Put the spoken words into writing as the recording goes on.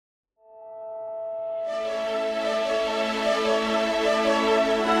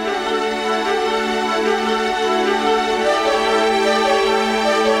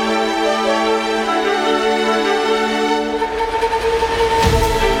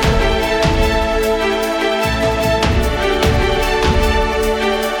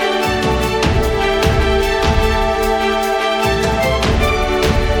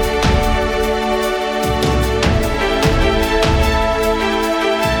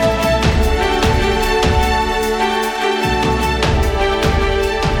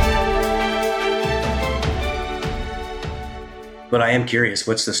But I am curious,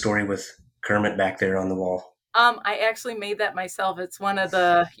 what's the story with Kermit back there on the wall? I actually made that myself. It's one of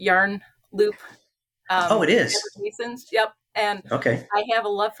the yarn loop Oh, it is. fabrications. Yep. And Okay. I have a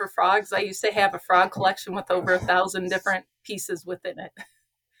love for frogs. I used to have a frog collection with over 1,000 different pieces within it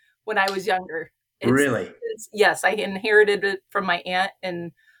when I was younger. Really? It's yes, I inherited it from my aunt,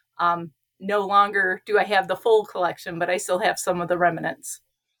 and no longer do I have the full collection, but I still have some of the remnants.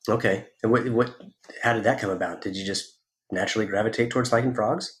 Okay. And how did that come about? Did you just naturally gravitate towards liking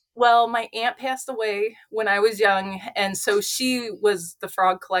frogs? Well, my aunt passed away when I was young, and so she was the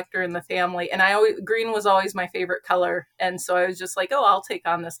frog collector in the family. And green was always my favorite color, and so I was just like, "Oh, I'll take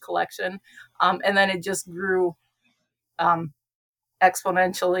on this collection," and then it just grew um,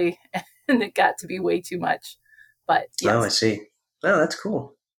 exponentially, and it got to be way too much. But Oh, I yes, see. Oh, that's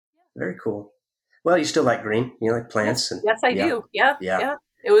cool. Very cool. Well, you still like green. You like yes, plants and yes, I yeah. do. Yeah, Yeah. yeah.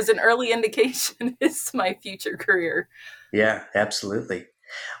 It was an early indication. It's my future career. Yeah, absolutely.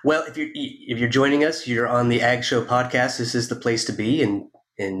 Well, if you're joining us, you're on the Ag Show podcast. This is the place to be,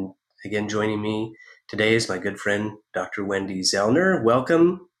 and again, joining me today is my good friend Dr. Wendy Zellner.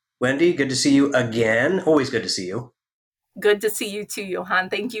 Welcome, Wendy. Good to see you again. Always good to see you. Good to see you too, Johan.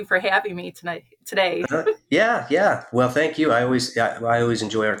 Thank you for having me tonight. Today. Yeah, yeah. Well, thank you. I always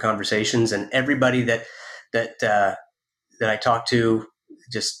enjoy our conversations, and everybody that I talk to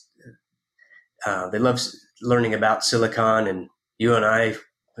just they love learning about silicon, and you and I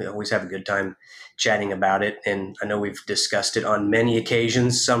we always have a good time chatting about it. And I know we've discussed it on many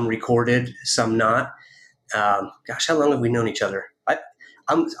occasions, some recorded, some not. Gosh, how long have we known each other?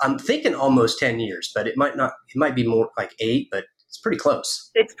 I'm thinking almost 10 years, but it might not. It might be more like 8, but it's pretty close.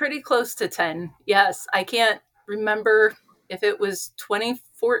 It's pretty close to 10. Yes. I can't remember if it was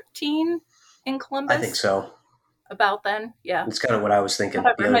 2014 in I think Columbus, so. about then. Yeah. It's kind of what I was thinking the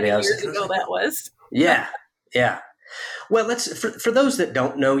However other many day. years ago that was. Yeah, yeah. Well, let's for those that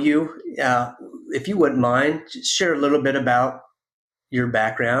don't know you, if you wouldn't mind, just share a little bit about your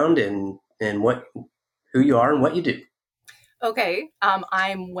background and what who you are and what you do. Okay.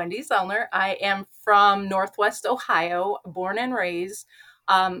 I'm Wendy Zellner. I am from Northwest Ohio, born and raised.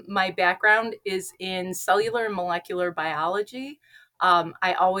 My background is in cellular and molecular biology.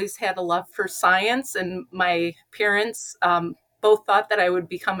 I always had a love for science, and my parents both thought that I would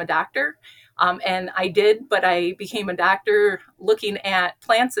become a doctor. And I did, but I became a doctor looking at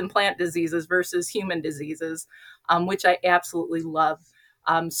plants and plant diseases versus human diseases, which I absolutely love.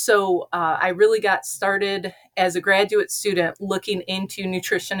 I really got started as a graduate student looking into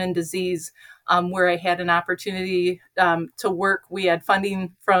nutrition and disease, where I had an opportunity to work. We had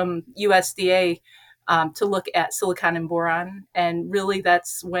funding from USDA to look at silicon and boron. And really,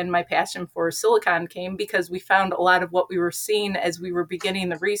 that's when my passion for silicon came, because we found a lot of what we were seeing as we were beginning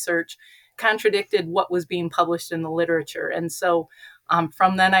the research contradicted what was being published in the literature. And so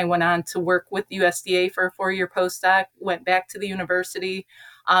from then, I went on to work with USDA for a 4-year postdoc, went back to the university,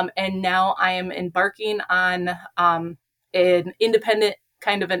 and now I am embarking on an independent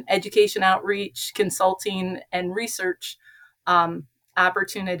kind of an education outreach, consulting, and research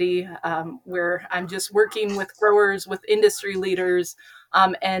opportunity, where I'm just working with growers, with industry leaders,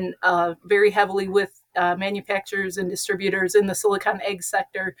 and very heavily with manufacturers and distributors in the silicon egg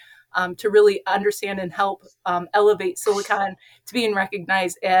sector, to really understand and help elevate silicon to being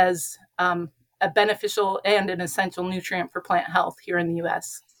recognized as a beneficial and an essential nutrient for plant health here in the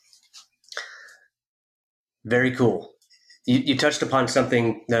U.S. Very cool. You touched upon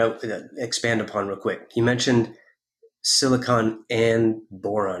something that I'll expand upon real quick. You mentioned silicon and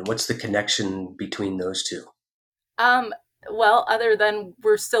boron. What's the connection between those two? Um, well, other than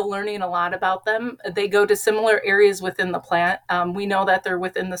we're still learning a lot about them, they go to similar areas within the plant. We know that they're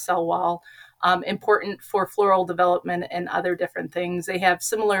within the cell wall, important for floral development and other different things. They have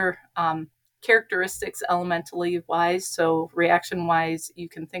similar characteristics elementally wise, so reaction wise, you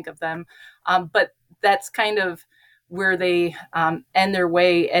can think of them. But that's kind of where they end their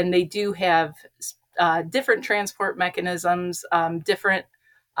way, and they do have different transport mechanisms, different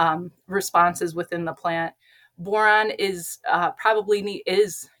responses within the plant. Boron is probably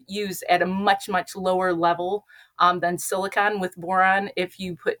is used at a much lower level than silicon. With boron, if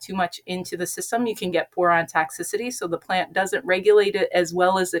you put too much into the system, you can get boron toxicity. So the plant doesn't regulate it as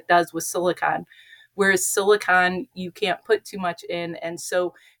well as it does with silicon. Whereas silicon, you can't put too much in. And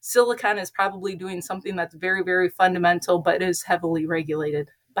so silicon is probably doing something that's very fundamental, but is heavily regulated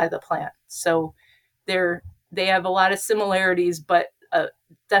by the plant. So they have a lot of similarities, but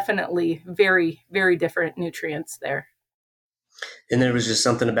definitely very different nutrients there. And there was just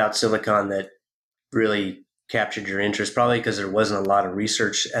something about silicon that really captured your interest? Probably because there wasn't a lot of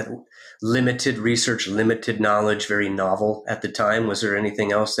research, limited knowledge, very novel at the time. Was there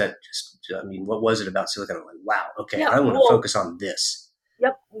anything else that just, I mean, what was it about silicon? I'm like, wow, okay, Yeah, I want to well, focus on this.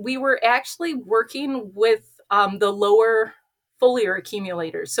 yep. We were actually working with the lower foliar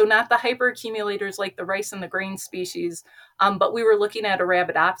accumulators. So not the hyperaccumulators like the rice and the grain species, but we were looking at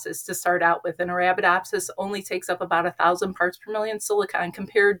Arabidopsis to start out with. And Arabidopsis only takes up about 1,000 parts per million silicon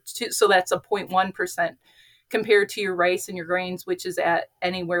compared to, so that's a 0.1% compared to your rice and your grains, which is at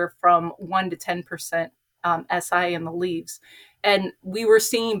anywhere from 1 to 10% SI in the leaves. And we were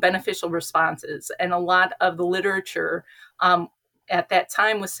seeing beneficial responses. And a lot of the literature at that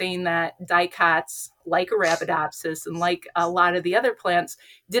time was saying that dicots like Arabidopsis and like a lot of the other plants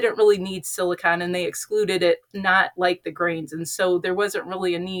didn't really need silicon, and they excluded it, not like the grains. And so there wasn't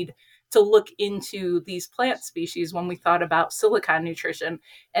really a need to look into these plant species when we thought about silicon nutrition.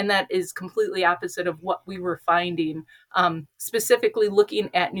 And that is completely opposite of what we were finding, specifically looking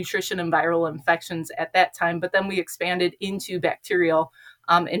at nutrition and viral infections at that time. But then we expanded into bacterial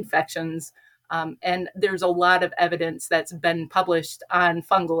infections. And there's a lot of evidence that's been published on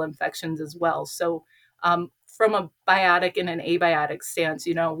fungal infections as well. So from a biotic and an abiotic stance,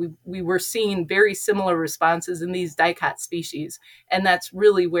 we were seeing very similar responses in these dicot species. And that's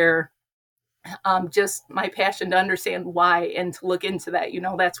really where just my passion to understand why and to look into that,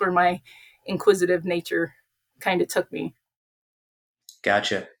 that's where my inquisitive nature kind of took me.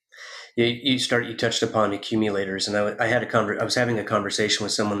 Gotcha. You touched upon accumulators, and I was having a conversation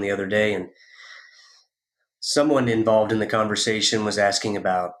with someone the other day, and someone involved in the conversation was asking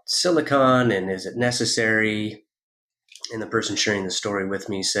about silicon and is it necessary? And the person sharing the story with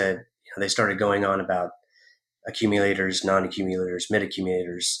me said, they started going on about accumulators, non-accumulators,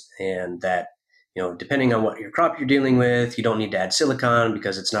 mid-accumulators, and that, depending on what your crop you're dealing with, you don't need to add silicon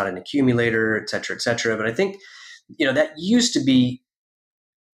because it's not an accumulator, et cetera, et cetera. But I think, that used to be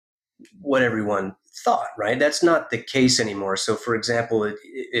what everyone thought, right? That's not the case anymore. So, for example,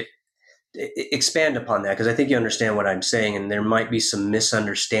 expand upon that, because I think you understand what I'm saying, and there might be some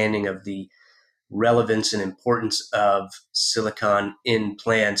misunderstanding of the relevance and importance of silicon in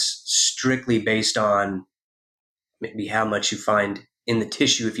plants strictly based on maybe how much you find in the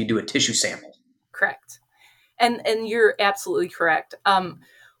tissue if you do a tissue sample. Correct. And you're absolutely correct.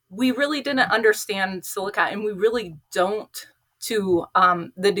 We really didn't understand silica, and we really don't to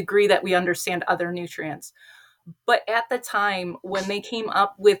the degree that we understand other nutrients. But at the time when they came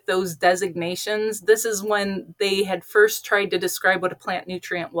up with those designations, this is when they had first tried to describe what a plant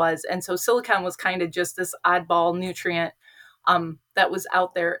nutrient was. And so silicon was kind of just this oddball nutrient that was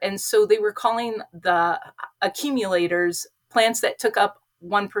out there. And so they were calling the accumulators plants that took up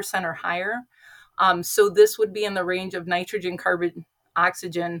 1% or higher. So this would be in the range of nitrogen, carbon,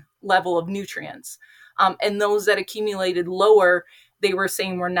 oxygen level of nutrients. And those that accumulated lower, they were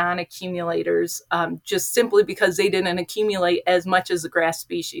saying were non-accumulators, just simply because they didn't accumulate as much as the grass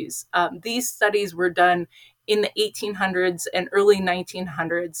species. These studies were done in the 1800s and early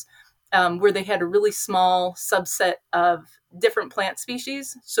 1900s, where they had a really small subset of different plant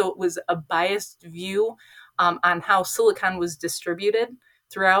species. So it was a biased view on how silicon was distributed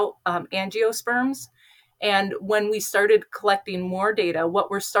throughout angiosperms. And when we started collecting more data,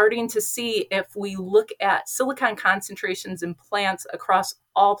 what we're starting to see, if we look at silicon concentrations in plants across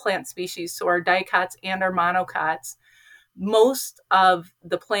all plant species, so our dicots and our monocots, most of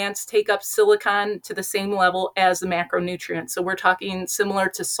the plants take up silicon to the same level as the macronutrients. So we're talking similar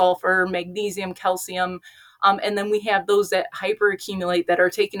to sulfur, magnesium, calcium. And then we have those that hyperaccumulate that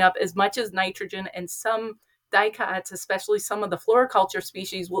are taking up as much as nitrogen, and some dicots, especially some of the floriculture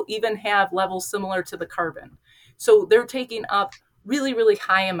species, will even have levels similar to the carbon. So they're taking up really, really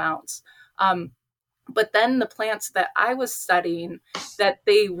high amounts. But then the plants that I was studying, that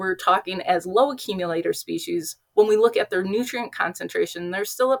they were talking as low accumulator species, when we look at their nutrient concentration, there's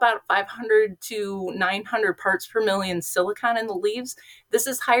still about 500 to 900 parts per million silicon in the leaves. This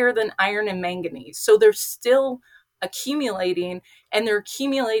is higher than iron and manganese. So they're still accumulating, and they're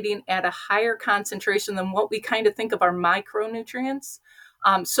accumulating at a higher concentration than what we kind of think of our micronutrients.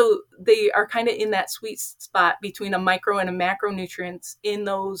 So they are kind of in that sweet spot between a micro and a macronutrients in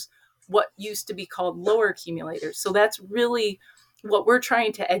those what used to be called lower accumulators. So that's really what we're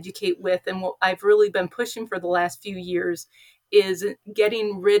trying to educate with, and what I've really been pushing for the last few years is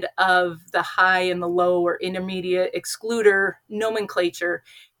getting rid of the high and the low or intermediate excluder nomenclature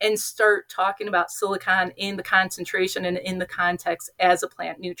and start talking about silicon in the concentration and in the context as a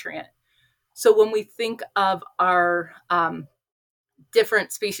plant nutrient. So when we think of our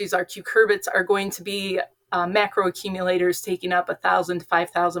different species, our cucurbits are going to be macro accumulators taking up 1,000 to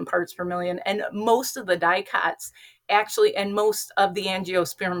 5,000 parts per million. And most of the dicots actually, and most of the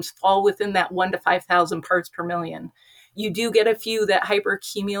angiosperms fall within that 1 to 5,000 parts per million. You do get a few that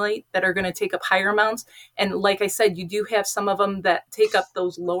hyperaccumulate that are going to take up higher amounts. And like I said, you do have some of them that take up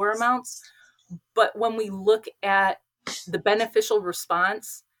those lower amounts. But when we look at the beneficial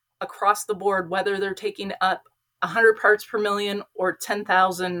response across the board, whether they're taking up 100 parts per million or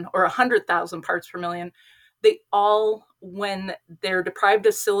 10,000 or 100,000 parts per million, they all, when they're deprived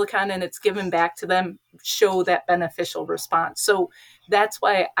of silicon and it's given back to them, show that beneficial response. So that's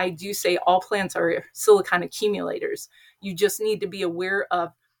why I do say all plants are silicon accumulators. You just need to be aware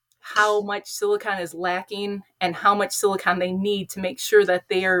of how much silicon is lacking and how much silicon they need to make sure that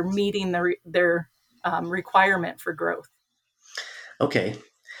they are meeting their requirement for growth. Okay,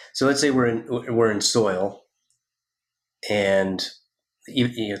 so let's say we're in soil and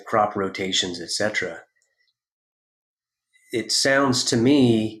crop rotations, etc. It sounds to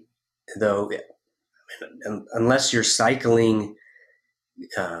me, though, unless you're cycling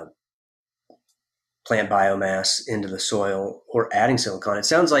uh, plant biomass into the soil or adding silicon, it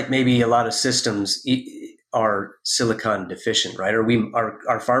sounds like maybe a lot of systems are silicon deficient, right?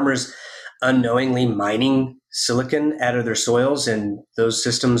 Are farmers unknowingly mining silicon out of their soils, and those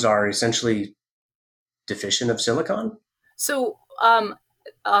systems are essentially deficient of silicon? So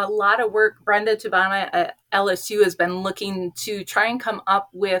a lot of work, Brenda Tabana at LSU has been looking to try and come up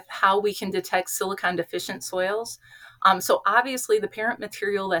with how we can detect silicon deficient soils. So obviously the parent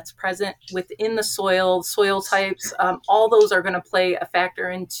material that's present within the soil types, all those are going to play a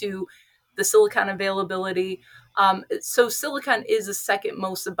factor into the silicon availability. So silicon is the second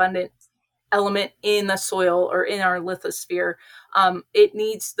most abundant element in the soil or in our lithosphere. It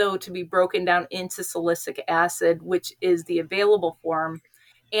needs, though, to be broken down into silicic acid, which is the available form.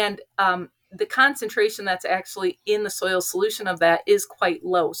 And the concentration that's actually in the soil solution of that is quite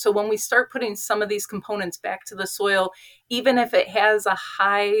low. So when we start putting some of these components back to the soil, even if it has a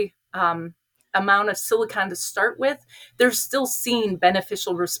high amount of silicon to start with, they're still seeing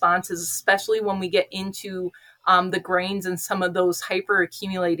beneficial responses, especially when we get into the grains and some of those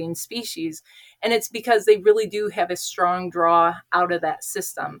hyperaccumulating species. And it's because they really do have a strong draw out of that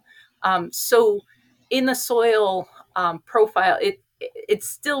system. So in the soil profile, it's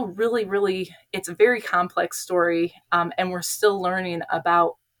still really, it's a very complex story. And we're still learning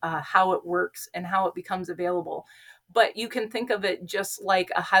about how it works and how it becomes available. But you can think of it just like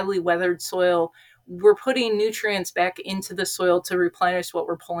a highly weathered soil. We're putting nutrients back into the soil to replenish what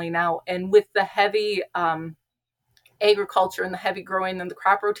we're pulling out. And with the heavy agriculture and the heavy growing and the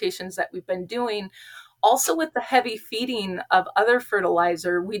crop rotations that we've been doing, also with the heavy feeding of other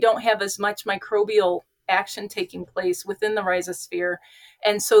fertilizer, we don't have as much microbial action taking place within the rhizosphere.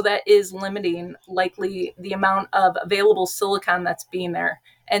 And so that is limiting likely the amount of available silicon that's being there.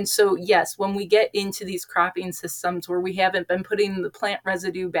 And so, yes, when we get into these cropping systems where we haven't been putting the plant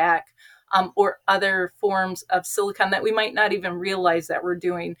residue back, or other forms of silicon that we might not even realize that we're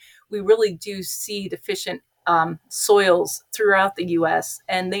doing, we really do see deficient soils throughout the U.S.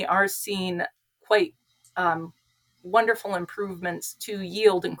 And they are seeing quite wonderful improvements to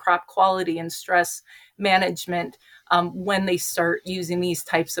yield and crop quality and stress management when they start using these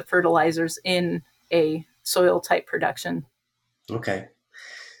types of fertilizers in a soil type production. Okay.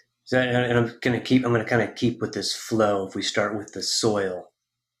 So, and I'm going to kind of keep with this flow. If we start with the soil,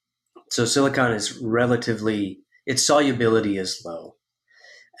 so silicon is its solubility is low.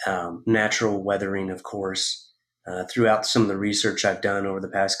 Natural weathering, of course. Throughout some of the research I've done over the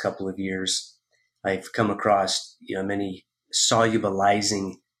past couple of years, I've come across many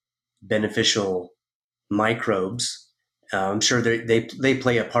solubilizing beneficial microbes. I'm sure they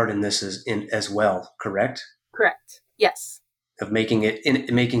play a part in this as well. Correct? Correct. Yes. Of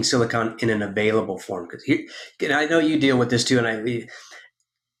making silicon in an available form. Because I know you deal with this too, and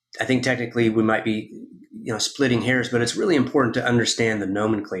I think technically we might be splitting hairs, but it's really important to understand the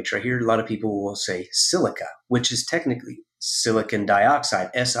nomenclature. I hear a lot of people will say silica, which is technically silicon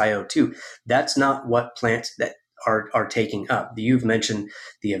dioxide, SiO2. That's not what plants that are taking up. You've mentioned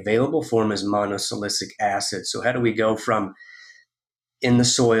the available form is monosilicic acid. So how do we go from in the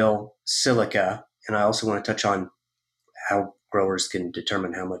soil silica? And I also want to touch on how growers can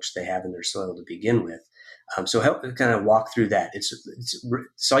determine how much they have in their soil to begin with. So help kind of walk through that. It's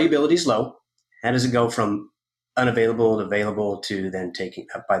solubility is low. How does it go from unavailable to available to then taken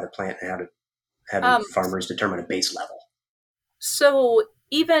up by the plant, and how do farmers determine a base level? So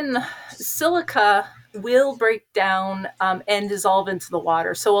even silica will break down and dissolve into the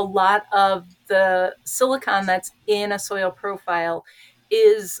water. So a lot of the silicon that's in a soil profile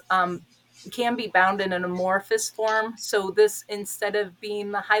is can be bound in an amorphous form. So this, instead of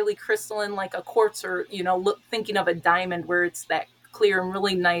being the highly crystalline like a quartz, or thinking of a diamond where it's that clear and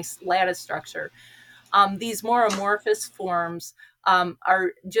really nice lattice structure, these more amorphous forms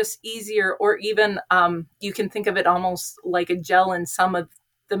are just easier, or even you can think of it almost like a gel in some of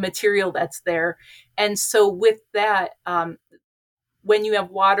the material that's there. And so with that, when you have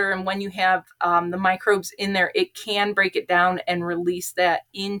water and when you have the microbes in there, it can break it down and release that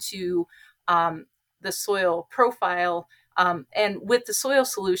into the soil profile. And with the soil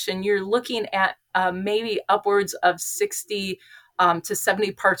solution, you're looking at maybe upwards of 60 to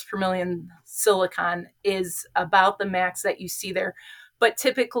 70 parts per million silicon is about the max that you see there. But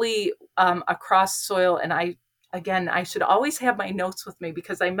typically across soil, and I should always have my notes with me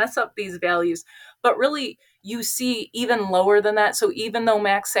because I mess up these values, but really you see even lower than that. So even though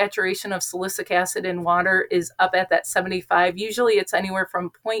max saturation of silicic acid in water is up at that 75, usually it's anywhere from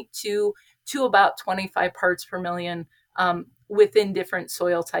zero point 0.2 to about 25 parts per million within different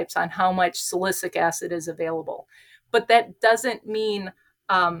soil types on how much silicic acid is available. But that doesn't mean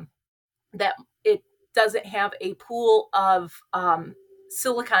that it doesn't have a pool of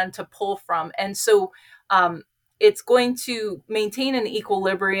silicon to pull from. And so it's going to maintain an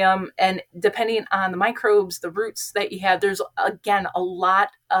equilibrium. And depending on the microbes, the roots that you have, there's, again, a lot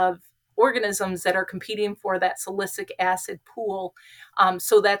of organisms that are competing for that silicic acid pool.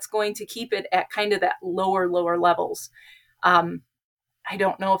 So that's going to keep it at kind of that lower levels. I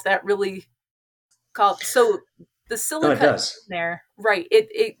don't know if that really called. So the No, it silica does. in there, right?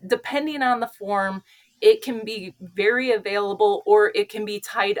 It depending on the form, it can be very available, or it can be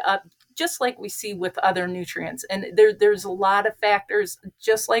tied up, just like we see with other nutrients. And there's a lot of factors,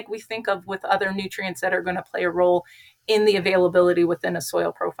 just like we think of with other nutrients, that are going to play a role in the availability within a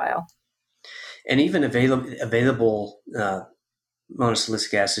soil profile. And even available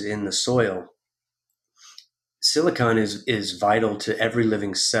monosilicic acid in the soil, silicon is vital to every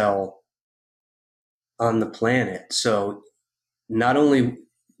living cell on the planet. So not only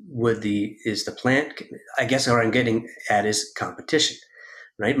is the plant, I guess what I'm getting at is competition,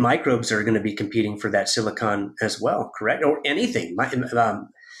 right? Microbes are going to be competing for that silicon as well, correct? Or anything,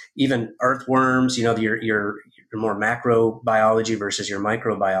 even earthworms, your more macrobiology versus your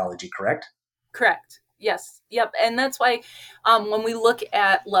microbiology, correct? Correct. Yes. Yep. And that's why when we look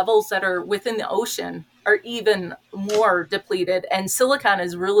at levels that are within the ocean are even more depleted, and silicon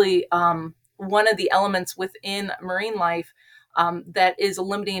is really one of the elements within marine life that is a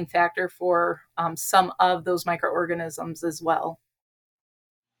limiting factor for some of those microorganisms as well.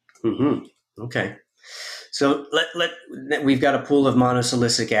 Mm-hmm. Okay. So we've got a pool of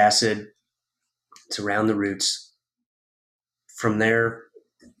monosilicic acid to around the roots. From there,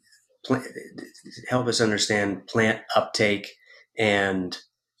 help us understand plant uptake, and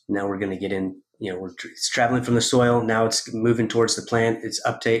now we're going to get in. It's traveling from the soil. Now it's moving towards the plant. It's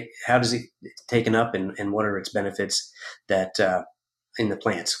uptake. How does it taken up, and what are its benefits that in the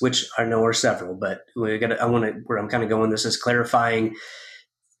plants, which I know are several, but where I'm kind of going. This is clarifying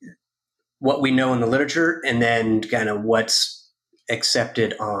what we know in the literature, and then kind of what's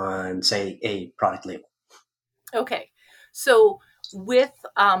accepted on, say, a product label. Okay. So with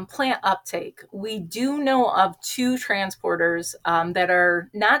plant uptake, we do know of two transporters that are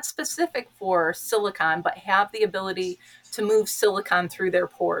not specific for silicon, but have the ability to move silicon through their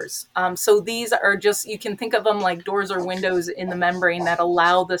pores. So these are just, you can think of them like doors or windows in the membrane that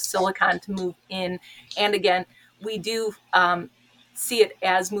allow the silicon to move in. And again, we do see it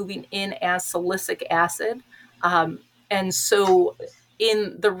as moving in as silicic acid. And so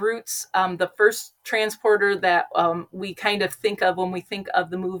in the roots, the first transporter that we kind of think of when we think of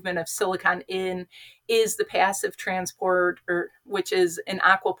the movement of silicon in is the passive transporter, which is an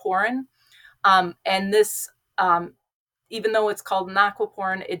aquaporin. And this, even though it's called an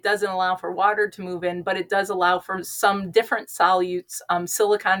aquaporin, it doesn't allow for water to move in, but it does allow for some different solutes,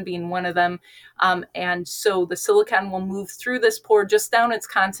 silicon being one of them. And so the silicon will move through this pore just down its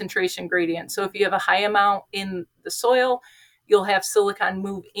concentration gradient. So if you have a high amount in the soil, you'll have silicon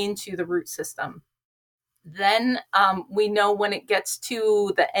move into the root system. Then we know when it gets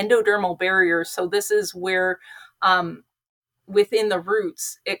to the endodermal barrier, so this is where within the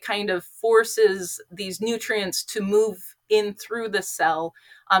roots, it kind of forces these nutrients to move in through the cell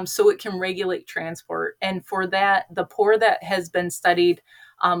so it can regulate transport. And for that, the pore that has been studied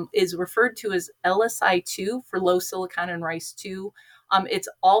is referred to as LSI2 for low silicon and rice 2. It's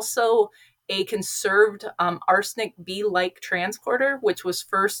also a conserved arsenic B-like transporter, which was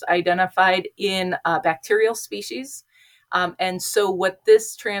first identified in bacterial species. And so what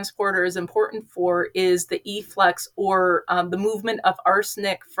this transporter is important for is the efflux, or the movement of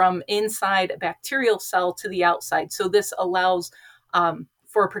arsenic from inside a bacterial cell to the outside. So this allows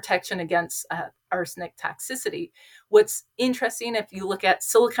for protection against arsenic toxicity. What's interesting, if you look at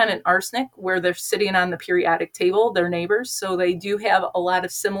silicon and arsenic, where they're sitting on the periodic table, they're neighbors. So they do have a lot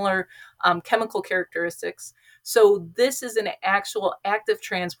of similar chemical characteristics. So this is an actual active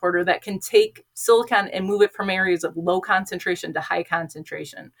transporter that can take silicon and move it from areas of low concentration to high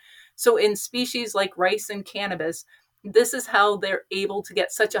concentration. So in species like rice and cannabis, this is how they're able to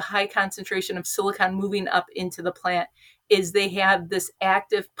get such a high concentration of silicon moving up into the plant, is they have this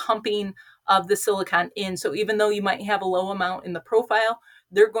active pumping of the silicon in. So even though you might have a low amount in the profile,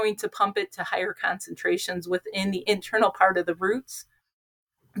 they're going to pump it to higher concentrations within the internal part of the roots.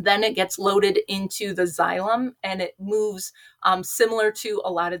 Then it gets loaded into the xylem, and it moves similar to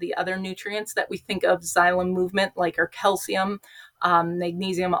a lot of the other nutrients that we think of xylem movement, like our calcium,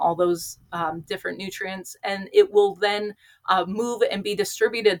 magnesium, all those different nutrients. And it will then move and be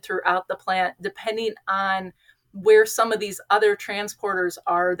distributed throughout the plant depending on where some of these other transporters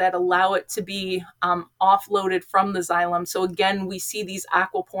are that allow it to be offloaded from the xylem. So again, we see these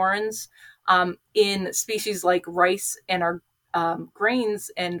aquaporins in species like rice and our grains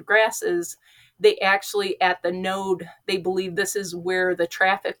and grasses. They actually, at the node, they believe this is where the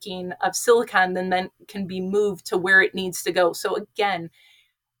trafficking of silicon then can be moved to where it needs to go. So again,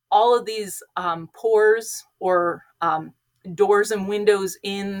 all of these pores, or doors and windows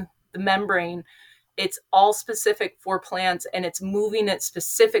in the membrane, it's all specific for plants, and it's moving it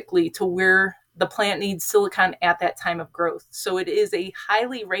specifically to where the plant needs silicon at that time of growth. So it is a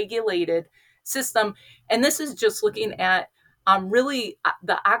highly regulated system. And this is just looking at really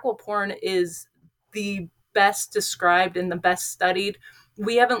the aquaporin is the best described and the best studied.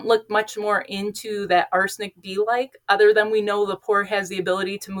 We haven't looked much more into that arsenic bee-like, other than we know the pore has the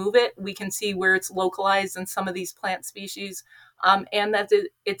ability to move it. We can see where it's localized in some of these plant species, and that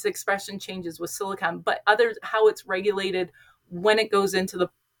its expression changes with silicon. But how it's regulated when it goes into the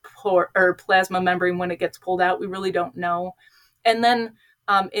pore or plasma membrane, when it gets pulled out, we really don't know. And then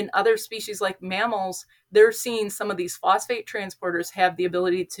in other species like mammals, they're seeing some of these phosphate transporters have the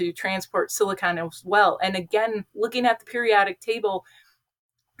ability to transport silicon as well. And again, looking at the periodic table,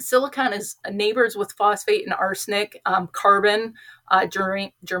 silicon is neighbors with phosphate and arsenic, carbon,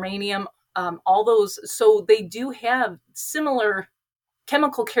 germanium, all those. So they do have similar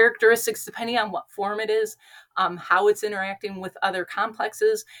chemical characteristics depending on what form it is, how it's interacting with other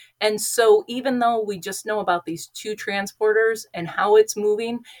complexes. And so even though we just know about these two transporters and how it's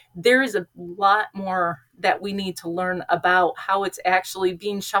moving, there is a lot more that we need to learn about how it's actually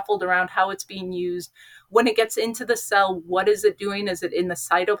being shuffled around, how it's being used. When it gets into the cell, what is it doing? Is it in the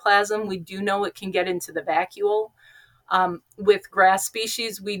cytoplasm? We do know it can get into the vacuole. With grass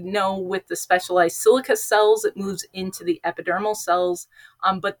species, we know with the specialized silica cells, it moves into the epidermal cells,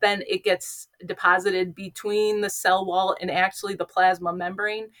 but then it gets deposited between the cell wall and actually the plasma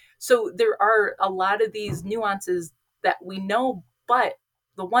membrane. So there are a lot of these nuances that we know, but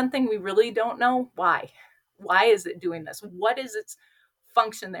the one thing we really don't know, why? Why is it doing this? What is its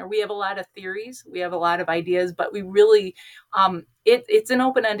function there? We have a lot of theories, we have a lot of ideas, but we really, it's an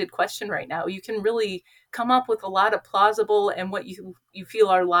open-ended question right now. You can really come up with a lot of plausible and what you feel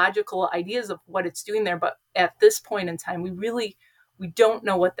are logical ideas of what it's doing there, but at this point in time, we don't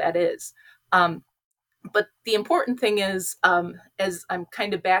know what that is. But the important thing is, as I'm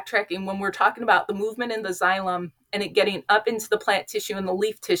kind of backtracking, when we're talking about the movement in the xylem and it getting up into the plant tissue and the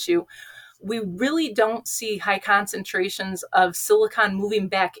leaf tissue, we really don't see high concentrations of silicon moving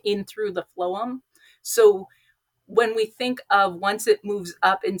back in through the phloem. So when we think of once it moves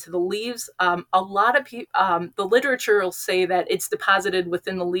up into the leaves, a lot of the literature will say that it's deposited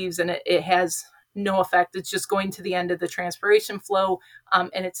within the leaves and it has no effect. It's just going to the end of the transpiration flow,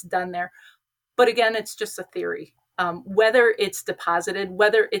 and it's done there. But again, it's just a theory. Whether it's deposited,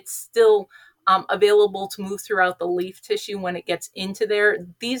 whether it's still available to move throughout the leaf tissue when it gets into there,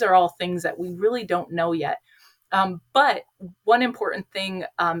 these are all things that we really don't know yet. But one important thing,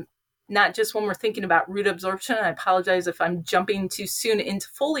 not just when we're thinking about root absorption, I apologize if I'm jumping too soon into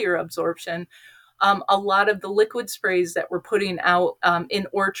foliar absorption, a lot of the liquid sprays that we're putting out in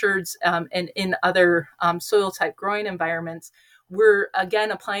orchards and in other soil type growing environments, we're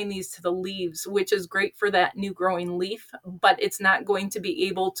again applying these to the leaves, which is great for that new growing leaf, but it's not going to be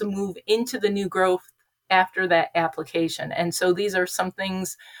able to move into the new growth after that application. And so these are some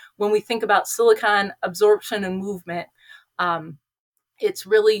things when we think about silicon absorption and movement, It's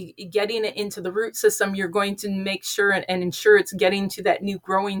really getting it into the root system. You're going to make sure and ensure it's getting to that new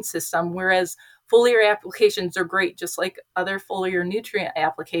growing system. Whereas foliar applications are great, just like other foliar nutrient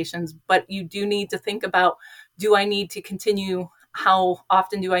applications, but you do need to think about, do I need to continue? How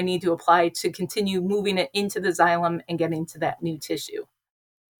often do I need to apply to continue moving it into the xylem and getting to that new tissue?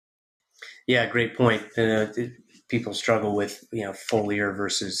 Yeah, great point. People struggle with foliar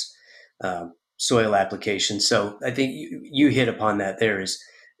versus soil application. So I think you hit upon that. There is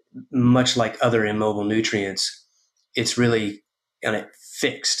much like other immobile nutrients, it's really kind of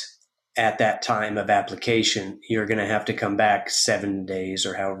fixed at that time of application. You're going to have to come back 7 days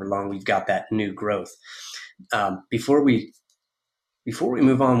or however long we've got that new growth. Before we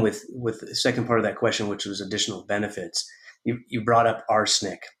move on with the second part of that question, which was additional benefits, you brought up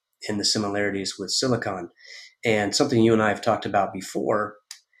arsenic and the similarities with silicon. And something you and I have talked about before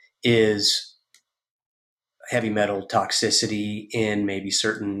is heavy metal toxicity in maybe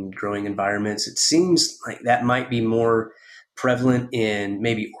certain growing environments. It seems like that might be more prevalent in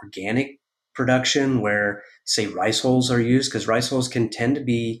maybe organic production where, say, rice hulls are used, because rice hulls can tend to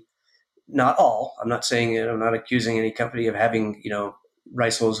be, not all, I'm not saying, I'm not accusing any company of having,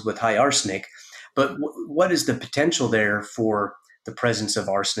 rice hulls with high arsenic, but what is the potential there for the presence of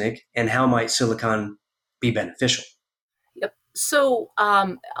arsenic, and how might silicon be beneficial? Yep. So,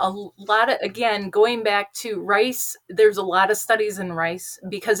 a lot of, again, going back to rice, there's a lot of studies in rice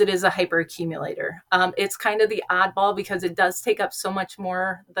because it is a hyperaccumulator. It's kind of the oddball because it does take up so much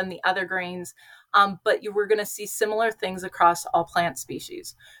more than the other grains. But we're going to see similar things across all plant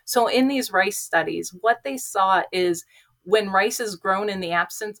species. So, in these rice studies, what they saw is when rice is grown in the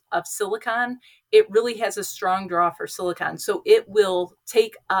absence of silicon, it really has a strong draw for silicon. So, it will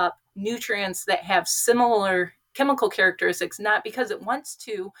take up nutrients that have similar chemical characteristics, not because it wants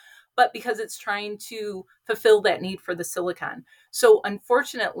to, but because it's trying to fulfill that need for the silicon. So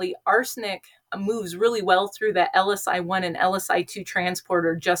unfortunately, arsenic moves really well through that LSI1 and LSI2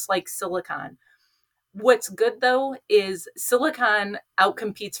 transporter, just like silicon. What's good though is silicon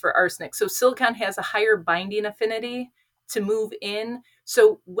outcompetes for arsenic. So silicon has a higher binding affinity to move in.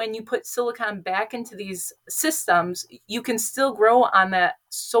 So when you put silicon back into these systems, you can still grow on that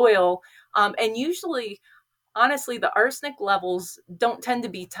soil. And usually, honestly, the arsenic levels don't tend to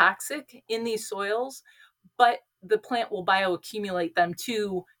be toxic in these soils, but the plant will bioaccumulate them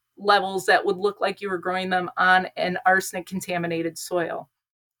to levels that would look like you were growing them on an arsenic contaminated soil.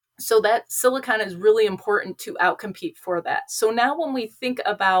 So that silicon is really important to outcompete for that. So now when we think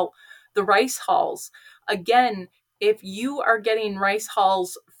about the rice hulls, again, if you are getting rice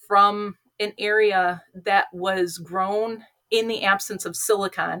hulls from an area that was grown in the absence of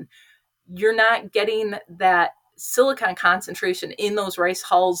silicon, you're not getting that silicon concentration in those rice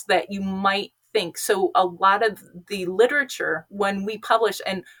hulls that you might think. So a lot of the literature, when we publish,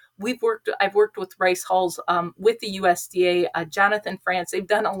 and I've worked with rice hulls with the USDA, Jonathan France, they've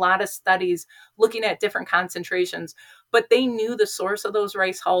done a lot of studies looking at different concentrations, but they knew the source of those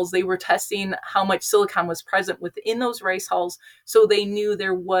rice hulls. They were testing how much silicon was present within those rice hulls. So they knew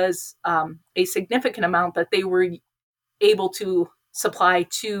there was a significant amount that they were able to supply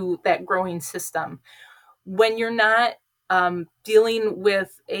to that growing system. When you're not dealing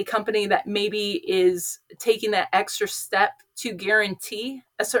with a company that maybe is taking that extra step to guarantee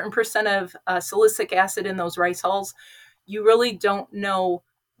a certain percent of silicic acid in those rice hulls, you really don't know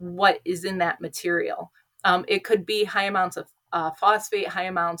what is in that material. It could be high amounts of phosphate, high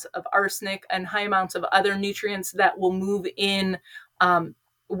amounts of arsenic, and high amounts of other nutrients that will move in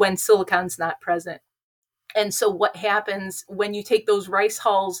when silicon's not present. And so what happens when you take those rice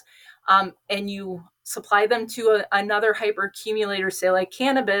hulls and you supply them to another hyperaccumulator, say like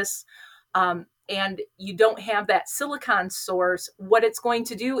cannabis, and you don't have that silicon source, what it's going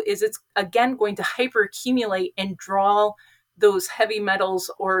to do is it's again going to hyperaccumulate and draw those heavy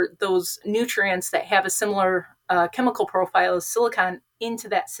metals or those nutrients that have a similar chemical profile as silicon into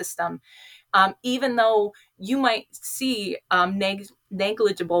that system. Even though you might see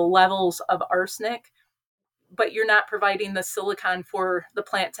negligible levels of arsenic, but you're not providing the silicon for the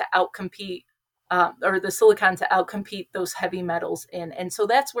plant to outcompete or the silicon to outcompete those heavy metals in. And so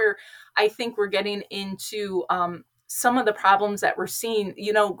that's where I think we're getting into some of the problems that we're seeing.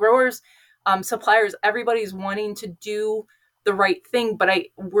 Growers, suppliers, everybody's wanting to do the right thing, but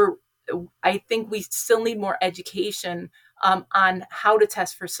I think we still need more education on how to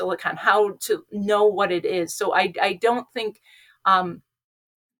test for silicon, how to know what it is. So I don't think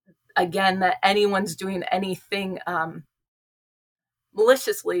again that anyone's doing anything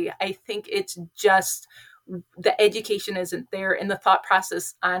maliciously. I think it's just the education isn't there, and the thought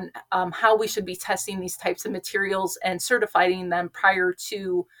process on how we should be testing these types of materials and certifying them prior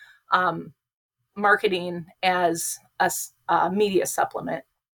to um, marketing as a media supplement.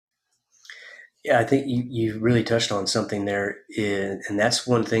 Yeah, I think you really touched on something there, and that's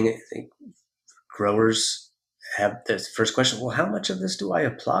one thing I think growers have the first question. Well, how much of this do I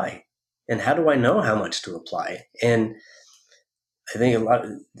apply, and how do I know how much to apply? And I think a lot.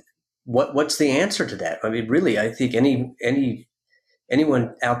 What's the answer to that? I mean, really, I think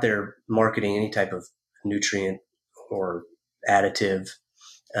anyone out there marketing any type of nutrient or additive,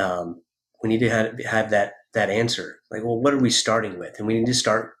 um, we need to have that answer. Like, well, what are we starting with? And we need to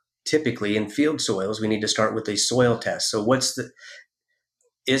start typically in field soils. We need to start with a soil test. So, what's the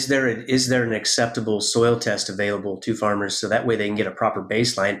is there an acceptable soil test available to farmers so that way they can get a proper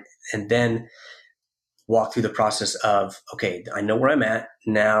baseline and then walk through the process of, okay, I know where I'm at.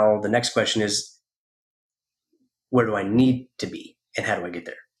 Now the next question is, where do I need to be and how do I get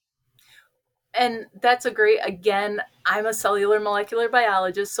there? And that's a great, again, I'm a cellular molecular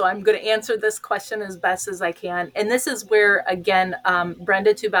biologist, so I'm going to answer this question as best as I can. And this is where, again,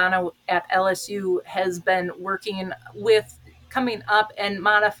 Brenda Tubano at LSU has been working with coming up and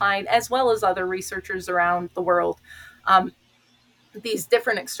modifying, as well as other researchers around the world, um, these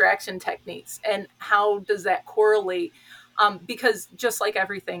different extraction techniques. And how does that correlate? Because just like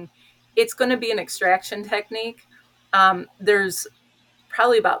everything, it's going to be an extraction technique. There's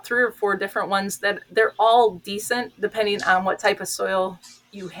probably about 3 or 4 different ones that they're all decent depending on what type of soil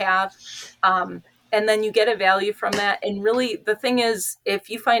you have. And then you get a value from that. And really, the thing is, if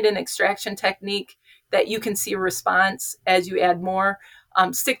you find an extraction technique that you can see a response as you add more,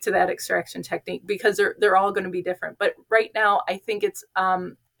 stick to that extraction technique because they're all going to be different. But right now, I think it's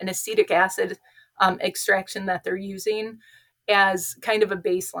an acetic acid extraction that they're using as kind of a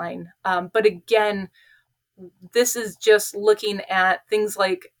baseline. But again, this is just looking at things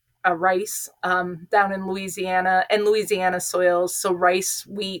like rice down in Louisiana and Louisiana soils. So rice,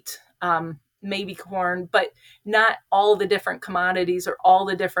 wheat, maybe corn, but not all the different commodities or all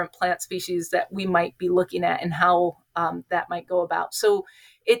the different plant species that we might be looking at and how that might go about. So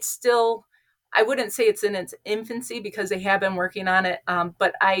it's still, I wouldn't say it's in its infancy because they have been working on it,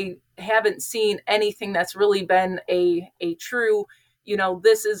 but I haven't seen anything that's really been a true,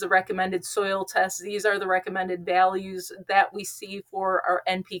 this is a recommended soil test. These are the recommended values that we see for our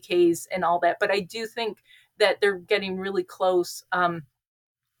NPKs and all that. But I do think that they're getting really close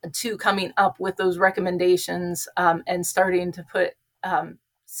to coming up with those recommendations and starting to put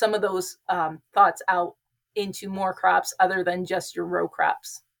some of those thoughts out into more crops other than just your row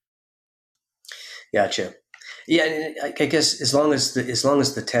crops. Gotcha. Yeah, I guess as long as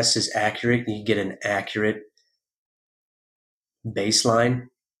the test is accurate, you get an accurate baseline.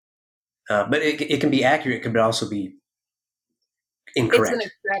 But it can be accurate. It could also be incorrect. It's an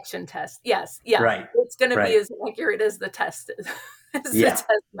extraction test. Yes. Yeah. Right. It's going to right. be as accurate as the test is, as Yeah. the test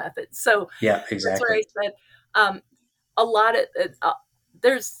method. So yeah, exactly. That's where I said a lot of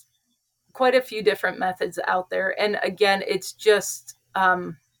there's quite a few different methods out there. And again, it's just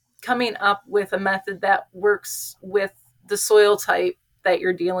coming up with a method that works with the soil type that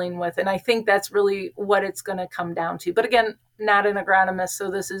you're dealing with. And I think that's really what it's going to come down to. But again, not an agronomist.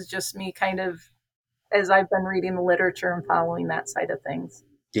 So this is just me kind of, as I've been reading the literature and following that side of things.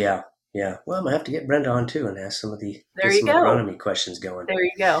 Yeah. Yeah. Well, I'm going to have to get Brenda on too and ask There get you some go. agronomy questions going. There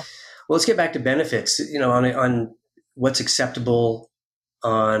you go. Well, let's get back to benefits, on what's acceptable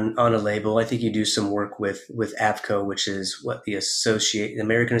on a label. I think you do some work with AFCO, which is what the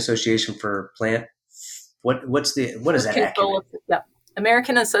American Association for Plant. What is that acronym? Yep.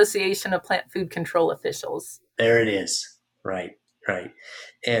 American Association of Plant Food Control Officials. There it is. Right. Right.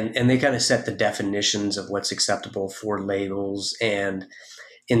 And they kind of set the definitions of what's acceptable for labels. And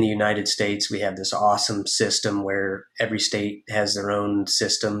in the United States, we have this awesome system where every state has their own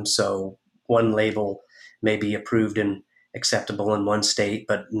system. So one label may be approved and acceptable in one state,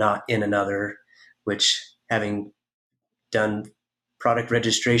 but not in another, which, having done product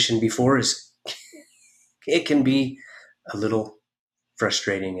registration before, it can be a little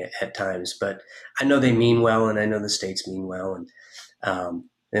frustrating at times. But I know they mean well, and I know the states mean well,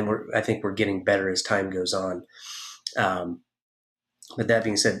 and I think we're getting better as time goes on. But that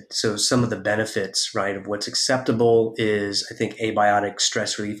being said, so some of the benefits, right, of what's acceptable is, I think, abiotic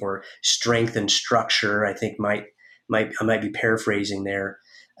stress relief or strength and structure. I think I might be paraphrasing there.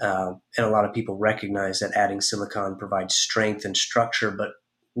 And a lot of people recognize that adding silicon provides strength and structure. But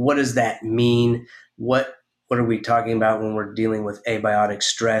what does that mean? What are we talking about when we're dealing with abiotic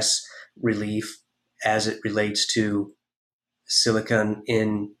stress relief as it relates to silicon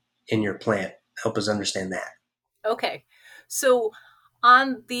in your plant? help us understand that. Okay. So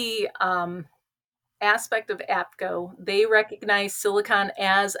on the aspect of APCO, they recognize silicon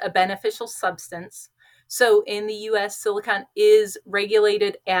as a beneficial substance. So in the US, silicon is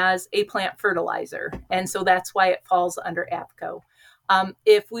regulated as a plant fertilizer, and so that's why it falls under APCO.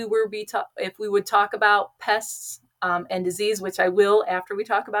 If we would talk about pests and disease, which I will after we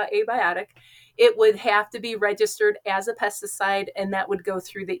talk about abiotic, it would have to be registered as a pesticide, and that would go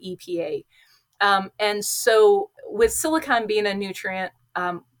through the EPA. And so, with silicon being a nutrient,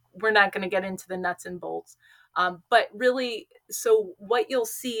 we're not going to get into the nuts and bolts. But really, so what you'll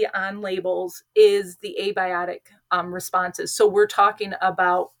see on labels is the abiotic responses. So we're talking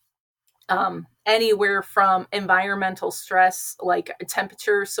about anywhere from environmental stress, like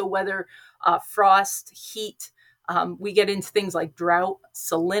temperature, so whether frost, heat, we get into things like drought,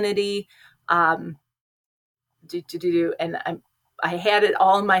 salinity, um, and I had it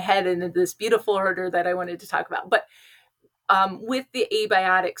all in my head in this beautiful order that I wanted to talk about. But with the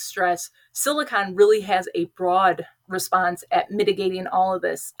abiotic stress, silicon really has a broad response at mitigating all of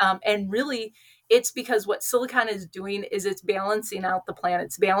this. And really, it's because what silicon is doing is it's balancing out the plant,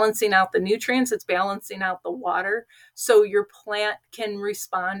 it's balancing out the nutrients, it's balancing out the water. So your plant can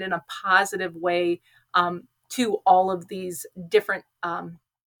respond in a positive way to all of these different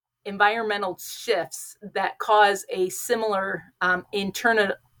environmental shifts that cause a similar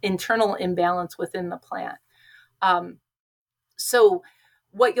internal imbalance within the plant. Um, so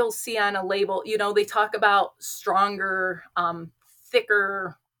what you'll see on a label, they talk about stronger,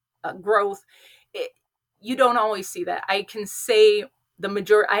 thicker growth. You don't always see that. I can say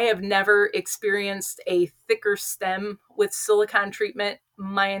I have never experienced a thicker stem with silicon treatment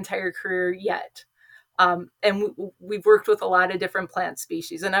my entire career yet. And we've worked with a lot of different plant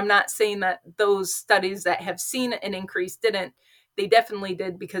species. And I'm not saying that those studies that have seen an increase didn't. They definitely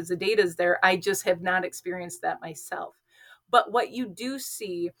did because the data is there. I just have not experienced that myself. But what you do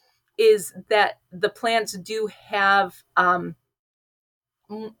see is that the plants do have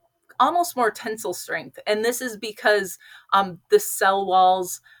almost more tensile strength. And this is because the cell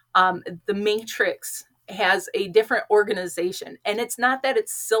walls, the matrix has a different organization. And it's not that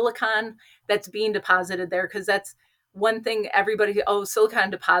it's silicon that's being deposited there, because that's one thing everybody, silicon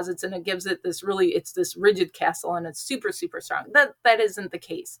deposits and it gives it it's this rigid castle and it's super, super strong. That isn't the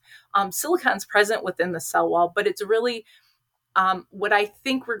case. Silicon's present within the cell wall, but it's really what I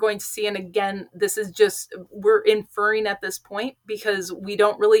think we're going to see, and again, this is just, we're inferring at this point because we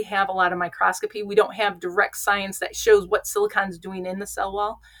don't really have a lot of microscopy. We don't have direct science that shows what silicon's doing in the cell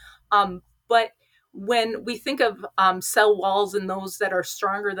wall. But when we think of cell walls and those that are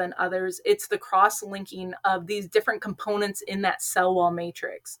stronger than others, it's the cross-linking of these different components in that cell wall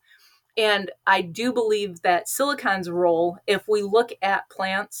matrix. And I do believe that silicon's role, if we look at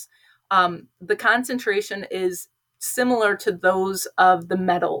plants, the concentration is similar to those of the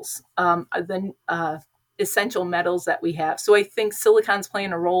metals, the essential metals that we have. So I think silicon's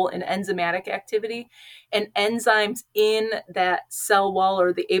playing a role in enzymatic activity, and enzymes in that cell wall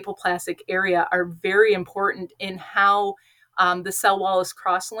or the apoplastic area are very important in how the cell wall is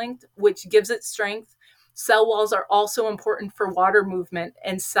cross-linked, which gives it strength. Cell walls are also important for water movement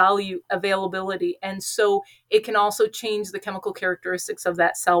and solute availability. And so it can also change the chemical characteristics of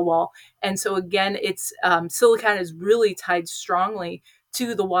that cell wall. And so again, it's silicon is really tied strongly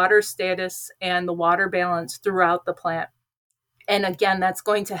to the water status and the water balance throughout the plant. And again, that's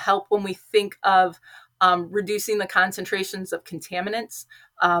going to help when we think of reducing the concentrations of contaminants,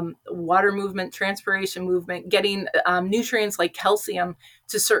 water movement, transpiration movement, getting nutrients like calcium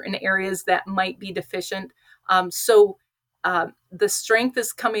to certain areas that might be deficient. So the strength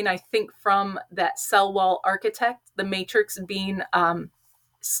is coming, I think, from that cell wall architect, the matrix being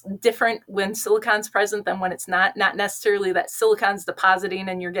different when silicon's present than when it's not necessarily that silicon's depositing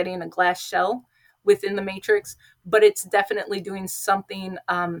and you're getting a glass shell within the matrix, but it's definitely doing something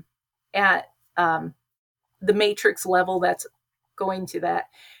at the matrix level that's going to that.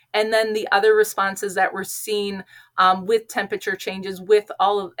 And then the other responses that we're seeing with temperature changes,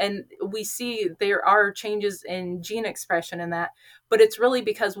 and we see there are changes in gene expression in that, but it's really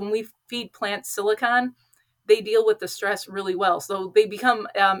because when we feed plants silicon, they deal with the stress really well. So they become,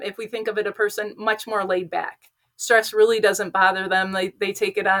 if we think of it, a person much more laid back. Stress really doesn't bother them. They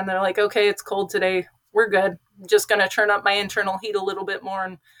take it on. They're like, okay, it's cold today. We're good. I'm just going to turn up my internal heat a little bit more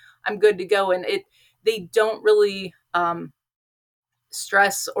and I'm good to go. And they don't really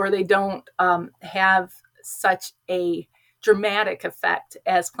stress, or they don't have such a dramatic effect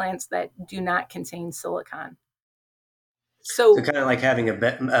as plants that do not contain silicon. So So kind of like having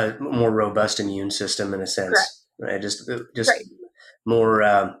a more robust immune system in a correct. sense, right? Just Right.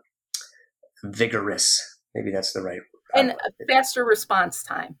 more vigorous. Maybe that's the right. I And don't a know. faster response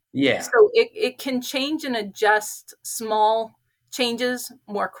time. Yeah. So it can change and adjust small changes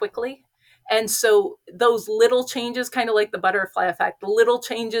more quickly. And so those little changes, kind of like the butterfly effect, the little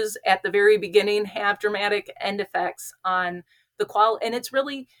changes at the very beginning have dramatic end effects on the quality. And it's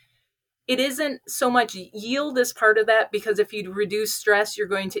really, it isn't so much yield as part of that, because if you reduce stress, you're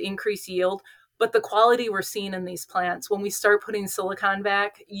going to increase yield. But the quality we're seeing in these plants, when we start putting silicon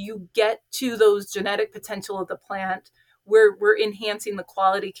back, you get to those genetic potential of the plant where we're enhancing the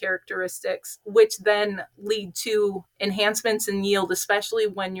quality characteristics, which then lead to enhancements in yield, especially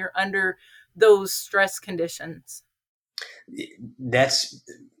when you're under those stress conditions. That's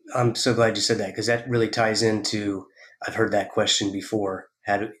I'm so glad you said that, because that really ties into, I've heard that question before.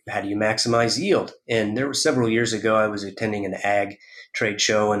 How do you maximize yield? And there were several years ago, I was attending an ag trade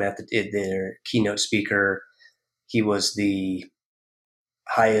show, and their keynote speaker, he was the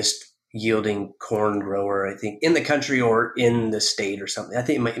highest yielding corn grower, I think, in the country or in the state or something. I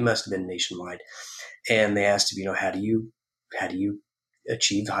think it must have been nationwide. And they asked him, how do you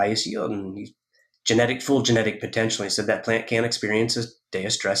achieve the highest yield? And he, full genetic potential. He said that plant can't experience a day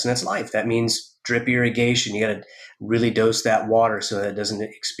of stress in its life. That means drip irrigation. You got to really dose that water so that it doesn't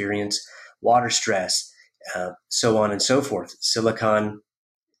experience water stress, so on and so forth. Silicon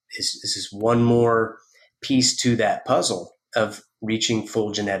is just one more piece to that puzzle of reaching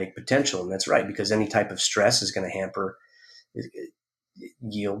full genetic potential. And that's right, because any type of stress is going to hamper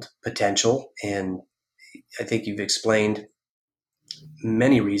yield potential. And I think you've explained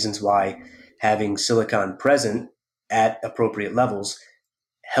many reasons why having silicon present at appropriate levels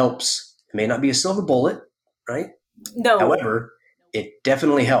helps. It may not be a silver bullet, right? No, However, it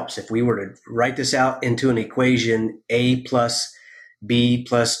definitely helps. If we were to write this out into an equation, A plus B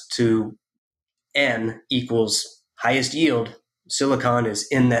plus 2N equals highest yield, silicon is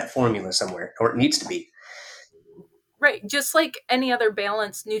in that formula somewhere, or it needs to be. right, just like any other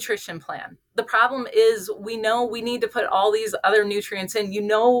balanced nutrition plan. The problem is we know we need to put all these other nutrients in. You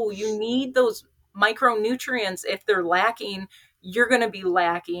know, you need those micronutrients. If they're lacking, you're going to be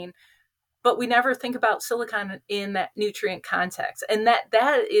lacking. But we never think about silicon in that nutrient context. And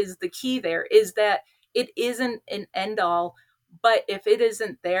that is the key there, is that it isn't an end all, but if it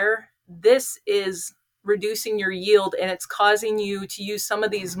isn't there, this is reducing your yield, and it's causing you to use some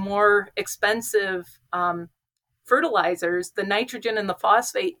of these more expensive fertilizers, the nitrogen and the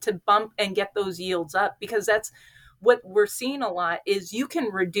phosphate, to bump and get those yields up, because that's what we're seeing a lot is you can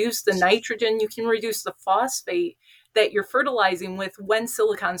reduce the nitrogen, you can reduce the phosphate that you're fertilizing with when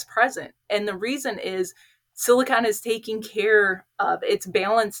silicon's present. And the reason is silicon is taking care of, it's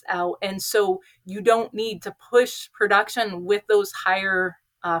balanced out. And so you don't need to push production with those higher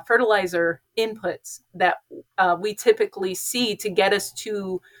fertilizer inputs that we typically see to get us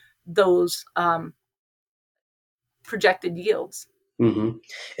to those projected yields. Mm-hmm.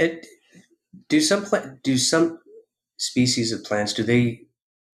 It, do some species of plants, do they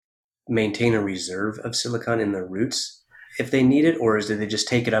maintain a reserve of silicon in their roots if they need it, or do they just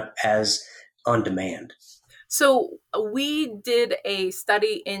take it up as on demand? So we did a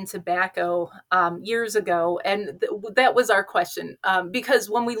study in tobacco years ago, and that was our question. Because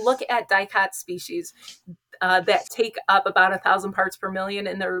when we look at dicot species that take up about 1,000 parts per million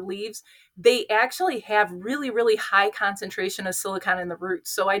in their leaves, they actually have really, really high concentration of silicon in the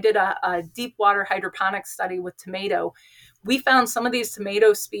roots. So I did a deep water hydroponics study with tomato. We found some of these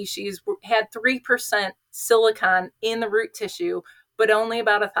tomato species had 3% silicon in the root tissue, but only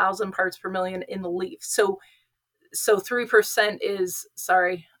about 1,000 parts per million in the leaf. So 3% is,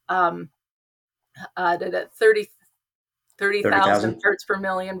 sorry, 30 30,000 30,000? parts per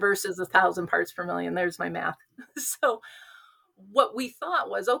million versus 1,000 parts per million. There's my math. So what we thought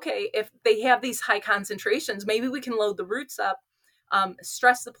was, okay, if they have these high concentrations, maybe we can load the roots up,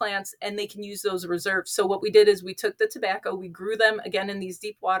 stress the plants, and they can use those reserves. So what we did is we took the tobacco, we grew them again in these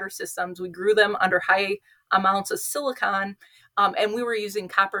deep water systems, we grew them under high amounts of silicon, and we were using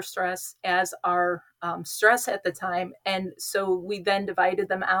copper stress as our stress at the time. And so we then divided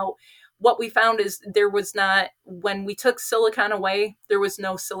them out. What we found is there was not, when we took silicon away, there was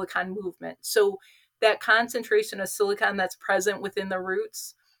no silicon movement. So that concentration of silicon that's present within the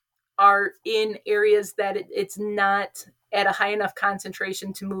roots are in areas that it's not at a high enough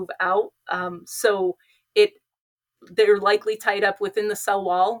concentration to move out. So it they're likely tied up within the cell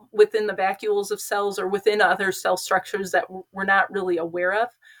wall, within the vacuoles of cells, or within other cell structures that we're not really aware of.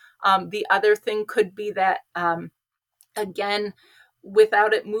 The other thing could be that, again,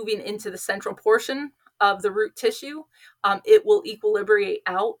 without it moving into the central portion of the root tissue, it will equilibrate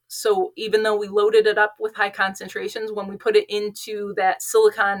out. So even though we loaded it up with high concentrations, when we put it into that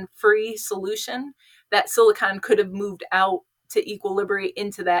silicon-free solution, that silicon could have moved out to equilibrate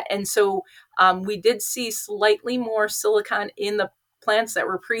into that. And so we did see slightly more silicon in the plants that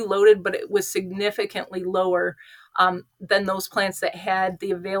were preloaded, but it was significantly lower than those plants that had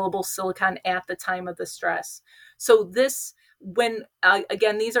the available silicon at the time of the stress. So this, when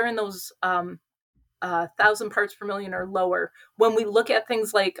again, these are in those 1,000 parts per million or lower. When we look at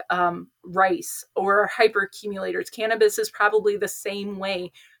things like rice or hyperaccumulators, cannabis is probably the same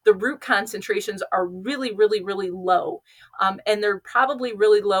way. The root concentrations are really, really, really low. And they're probably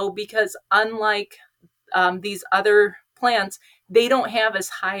really low because unlike these other plants, they don't have as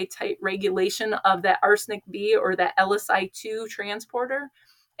high tight regulation of that arsenic B or that LSI2 transporter.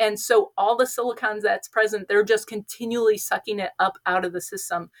 And so all the silicons that's present, they're just continually sucking it up out of the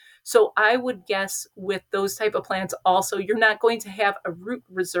system. So I would guess with those type of plants also, you're not going to have a root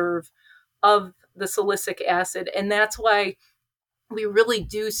reserve of the silicic acid. And that's why we really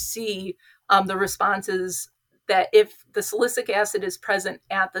do see the responses that if the silicic acid is present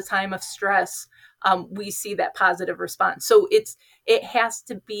at the time of stress, we see that positive response. So it has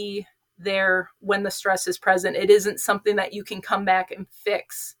to be there when the stress is present. It isn't something that you can come back and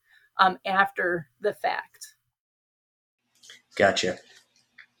fix after the fact. Gotcha.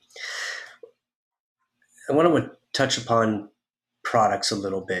 I want to touch upon products a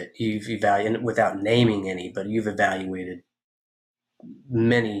little bit. You've evaluated, without naming any, but you've evaluated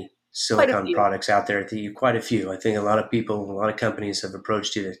many Quite a silicon few. products out there. Quite a few. I think a lot of people, a lot of companies have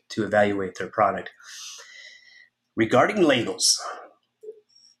approached you to evaluate their product. Regarding labels,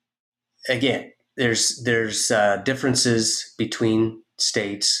 again, there's differences between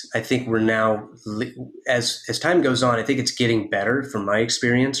states. I think we're now, as time goes on, I think it's getting better from my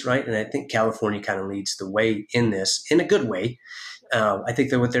experience, right? And I think California kind of leads the way in this, in a good way. I think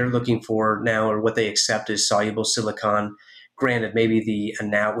that what they're looking for now, or what they accept, is soluble silicon. Granted, maybe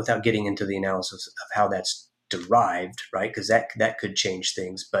now, without getting into the analysis of how that's derived, right? Because that could change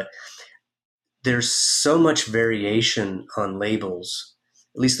things. But there's so much variation on labels.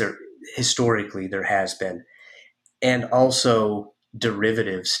 At least historically there has been, and also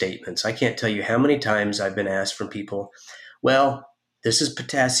derivative statements. I can't tell you how many times I've been asked from people, well, this is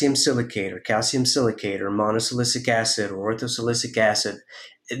potassium silicate or calcium silicate or monosilicic acid or orthosilicic acid.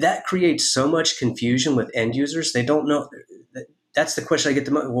 That creates so much confusion with end users. They don't know. That's the question I get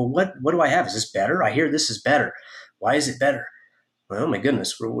the most. Well, what do I have? Is this better? I hear this is better. Why is it better? Well, my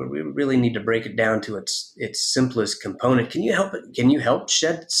goodness, we really need to break it down to its simplest component. Can you help? Can you help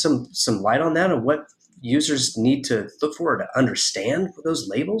shed some light on that, and what users need to look for to understand those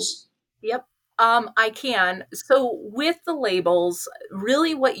labels? Yep. I can. So with the labels,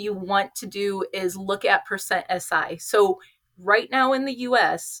 really what you want to do is look at percent SI. So right now in the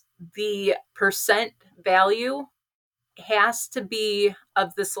US, the percent value has to be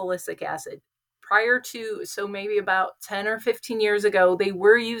of the silicic acid. Prior to, so maybe about 10 or 15 years ago, they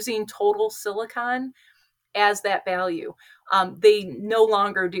were using total silicon as that value. They no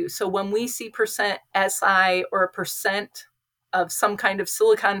longer do. So when we see percent SI or a percent of some kind of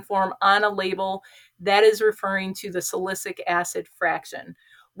silicon form on a label, that is referring to the silicic acid fraction.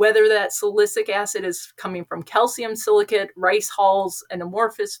 Whether that silicic acid is coming from calcium silicate, rice hulls, an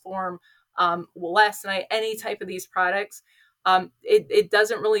amorphous form, wollastonite, any type of these products, it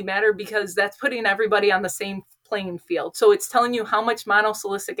doesn't really matter because that's putting everybody on the same playing field. So it's telling you how much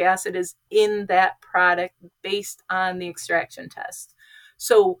monosilicic acid is in that product based on the extraction test.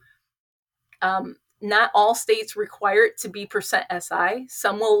 So not all states require it to be percent SI.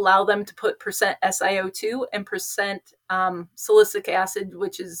 Some will allow them to put percent SiO2 and percent silicic acid,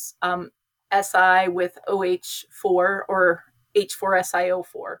 which is Si with OH4 or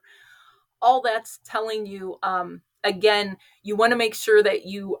H4SiO4. All that's telling you, again, you want to make sure that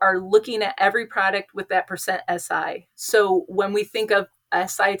you are looking at every product with that percent SI. So when we think of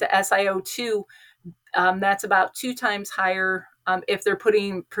Si to SiO2, that's about 2 times higher. If they're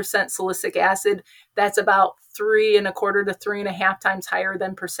putting percent silicic acid, that's about 3.25 to 3.5 times higher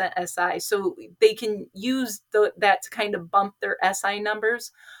than percent SI. So they can use that to kind of bump their SI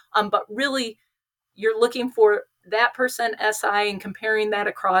numbers. But really, you're looking for that percent SI and comparing that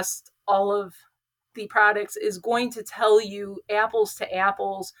across all of the products is going to tell you apples to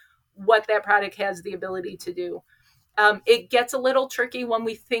apples what that product has the ability to do. It gets a little tricky when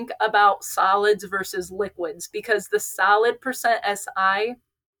we think about solids versus liquids because the solid percent SI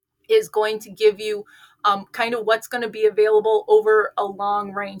is going to give you kind of what's going to be available over a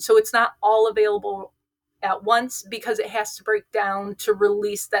long range. So it's not all available at once because it has to break down to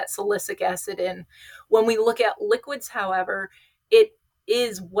release that salicylic acid in. When we look at liquids, however, it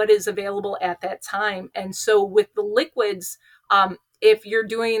is what is available at that time. And so with the liquids, if you're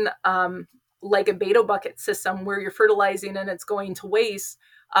doing like a beta bucket system where you're fertilizing and it's going to waste,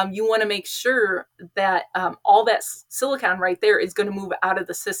 you want to make sure that all that silicon right there is going to move out of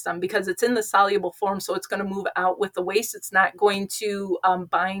the system because it's in the soluble form. So it's going to move out with the waste. It's not going to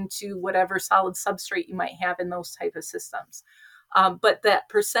bind to whatever solid substrate you might have in those type of systems. But that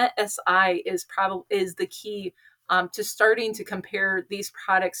percent SI is the key to starting to compare these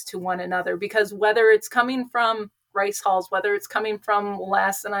products to one another, because whether it's coming from rice hulls, whether it's coming from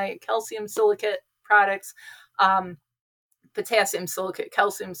molassinite, calcium silicate products, potassium silicate,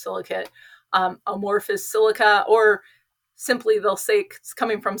 calcium silicate, amorphous silica, or simply they'll say it's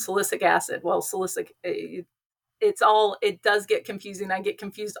coming from silicic acid. Well, it does get confusing. I get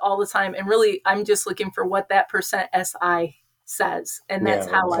confused all the time. And really, I'm just looking for what that percent SI says. And that's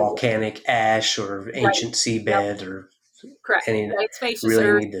Yeah, or how I do volcanic ash or it. Right. ancient Yep. seabed or Correct. any Diatomaceous really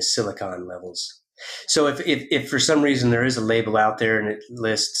earth. need the silicon levels. So if for some reason there is a label out there and it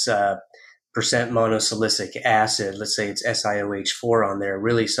lists percent monosilicic acid, let's say it's SiOH4 on there,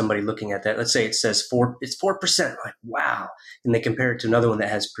 really somebody looking at that, let's say it says it's 4%, like, wow. And they compare it to another one that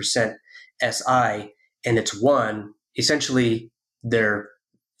has percent Si and it's 1, essentially they're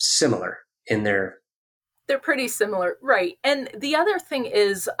similar in their. They're pretty similar, right? And the other thing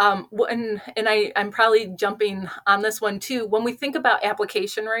is, I'm probably jumping on this one too. When we think about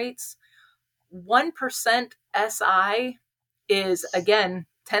application rates, 1% SI is again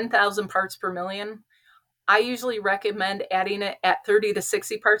 10,000 parts per million. I usually recommend adding it at 30 to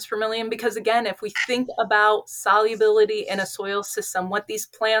 60 parts per million because, again, if we think about solubility in a soil system, what these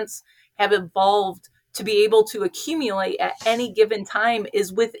plants have evolved to be able to accumulate at any given time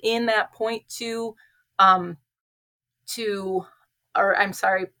is within that 0.2 to, or I'm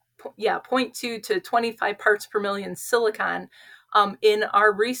sorry, 0.2 to 25 parts per million silicon. In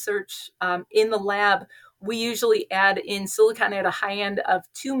our research in the lab, we usually add in silicon at a high end of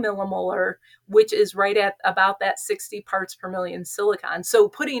 2 millimolar, which is right at about that 60 parts per million silicon. So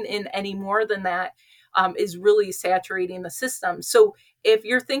putting in any more than that is really saturating the system. So if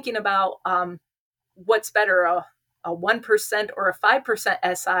you're thinking about what's better, a 1% or a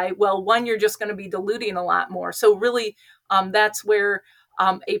 5% SI, well, one, you're just going to be diluting a lot more. So really, that's where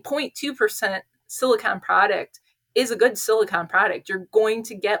a 0.2% silicon product is a good silicon product. You're going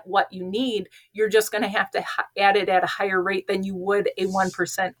to get what you need. You're just going to have to add it at a higher rate than you would a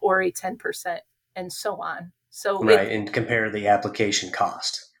 1% or a 10% and so on. So Right, and compare the application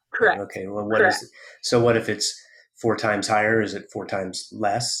cost. correct. Okay, well, Correct. what if it's 4 times higher? Is it 4 times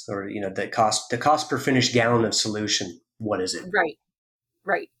less? Or, the cost per finished gallon of solution, what is it? Right.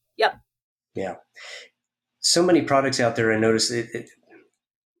 Right. Yep. Yeah. So many products out there. I notice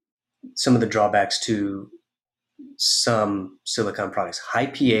some of the drawbacks to some silicon products, high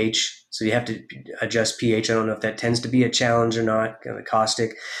pH. So you have to adjust pH. I don't know if that tends to be a challenge or not, kind of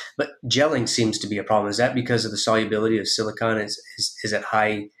caustic, but gelling seems to be a problem. Is that because of the solubility of silicon? Is it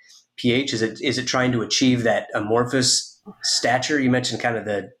high pH? Is it trying to achieve that amorphous stature? You mentioned kind of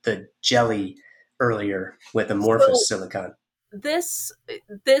the jelly earlier with So amorphous silicon. this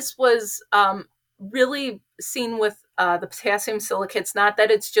was really seen with the potassium silicates. Not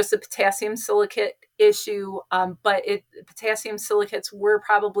that it's just a potassium silicate issue, but potassium silicates were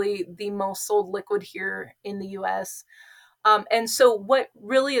probably the most sold liquid here in the U.S. And so what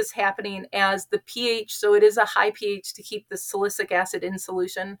really is happening as the pH, so it is a high pH to keep the silicic acid in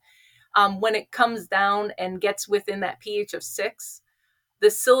solution. When it comes down and gets within that pH of 6, the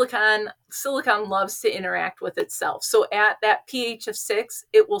silicon loves to interact with itself. So at that pH of 6,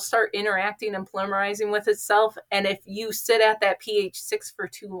 it will start interacting and polymerizing with itself. And if you sit at that pH 6 for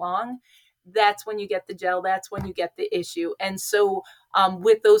too long, that's when you get the gel. That's when you get the issue. And so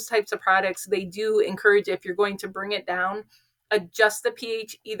with those types of products, they do encourage, if you're going to bring it down, adjust the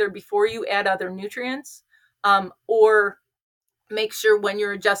pH either before you add other nutrients or make sure when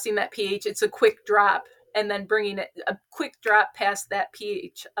you're adjusting that pH, it's a quick drop and then bringing it a quick drop past that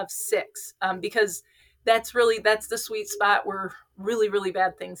pH of 6, because that's the sweet spot where really, really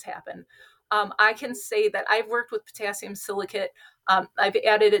bad things happen. I can say that I've worked with potassium silicate. I've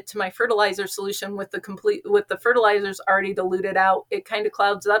added it to my fertilizer solution with the fertilizers already diluted out. It kind of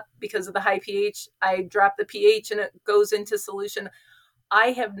clouds up because of the high pH. I drop the pH and it goes into solution.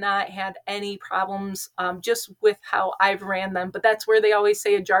 I have not had any problems just with how I've ran them, but that's where they always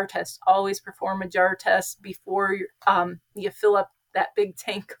say a jar test. Always perform a jar test before you fill up that big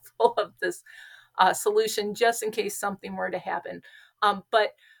tank full of this solution, just in case something were to happen. But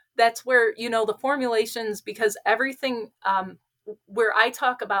that's where, the formulations, because everything, where I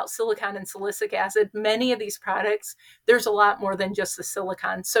talk about silicon and silicic acid, many of these products, there's a lot more than just the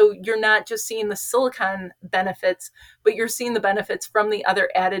silicon. So you're not just seeing the silicon benefits, but you're seeing the benefits from the other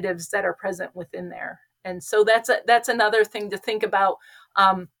additives that are present within there. And so that's another thing to think about,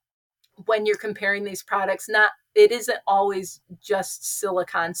 when you're comparing these products. Not It isn't always just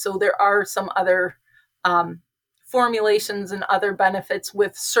silicon. So there are some other formulations and other benefits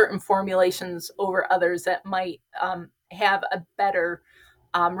with certain formulations over others that might have a better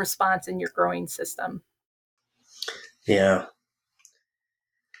response in your growing system. Yeah.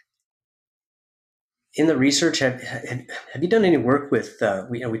 In the research, have you done any work with,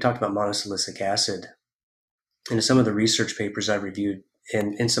 we talked about monosilicic acid, and some of the research papers I've reviewed,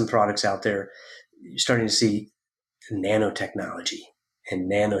 and in some products out there, you're starting to see nanotechnology and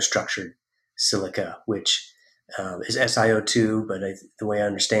nanostructured silica, which is SiO2, but the way I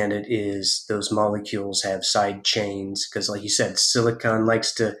understand it is those molecules have side chains because, like you said, silicon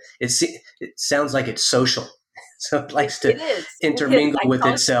likes to, it sounds like it's social. So it It, likes to it is. It is. intermingle I with call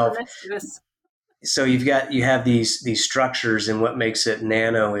it the itself. promiscuous. So you have these structures, and what makes it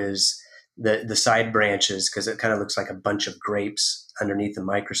nano is the side branches, because it kind of looks like a bunch of grapes underneath the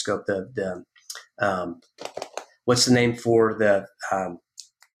microscope. The what's the name for the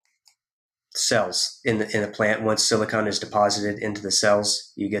cells in the plant? Once silicon is deposited into the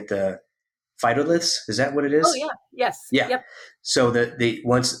cells, you get the phytoliths. Is that what it Oh is? yeah. Yes. Yeah. Yep. So the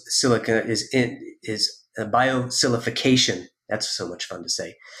once silica is a biosilification. That's so much fun to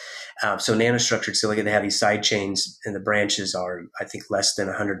say. So nanostructured silica, they have these side chains, and the branches are, I think, less than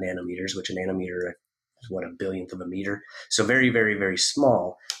 100 nanometers, which a nanometer is what, a billionth of a meter. So very, very, very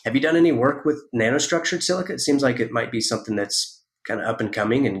small. Have you done any work with nanostructured silica? It seems like it might be something that's kind of up and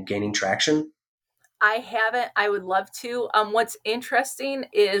coming and gaining traction. I haven't. I would love to. What's interesting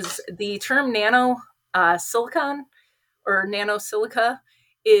is the term nano silicon or nanosilica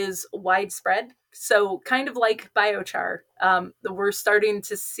is widespread. So kind of like biochar, we're starting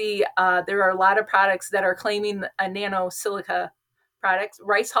to see there are a lot of products that are claiming a nanosilica product.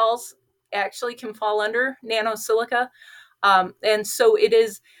 Rice hulls actually can fall under nanosilica. And so it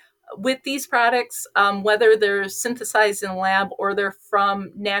is with these products, whether they're synthesized in lab or they're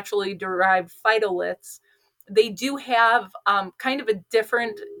from naturally derived phytoliths, they do have kind of a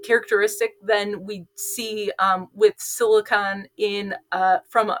different characteristic than we see with silicon in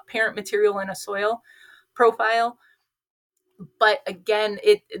from a parent material in a soil profile. But again,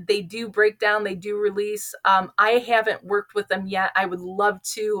 they do break down, they do release. I haven't worked with them yet. I would love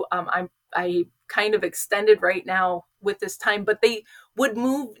to. I kind of extended right now with this time, but they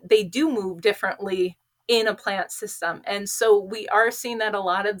do move differently in a plant system. And so we are seeing that a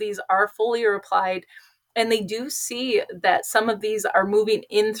lot of these are foliar applied, and they do see that some of these are moving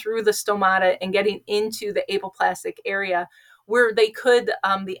in through the stomata and getting into the apoplastic area where they could,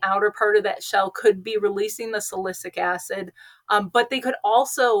 the outer part of that shell could be releasing the silicic acid, but they could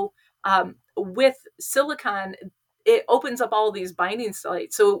also, with silicon, it opens up all these binding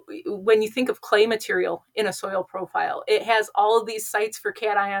sites. So when you think of clay material in a soil profile, it has all of these sites for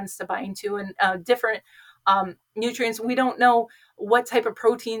cations to bind to, and different nutrients. We don't know what type of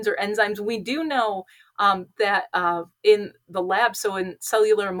proteins or enzymes. We do know that in the lab, so in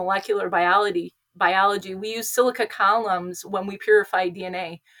cellular and molecular biology, we use silica columns when we purify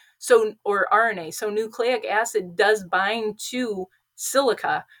DNA, so, or RNA. So nucleic acid does bind to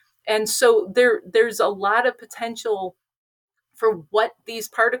silica. And so there's a lot of potential for what these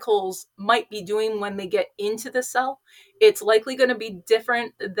particles might be doing when they get into the cell. It's likely going to be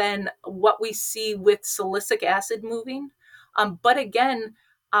different than what we see with silicic acid moving. But again,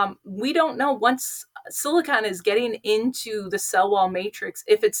 we don't know once silicon is getting into the cell wall matrix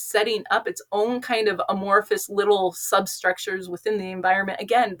if it's setting up its own kind of amorphous little substructures within the environment.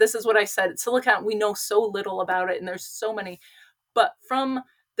 Again, this is what I said. Silicon, we know so little about it, and there's so many. But from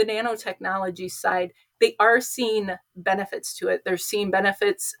the nanotechnology side, they are seeing benefits to it. They're seeing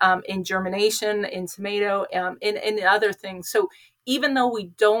benefits in germination, in tomato, in other things. So even though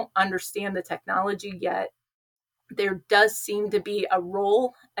we don't understand the technology yet, there does seem to be a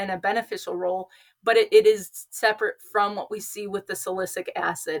role and a beneficial role, but it is separate from what we see with the silicic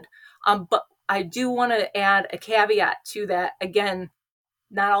acid. But I do want to add a caveat to that. Again,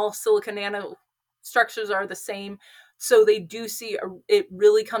 not all silica nano structures are the same. So they do see it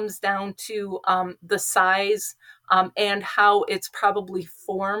really comes down to the size and how it's probably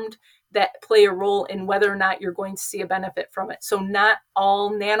formed that play a role in whether or not you're going to see a benefit from it. So not all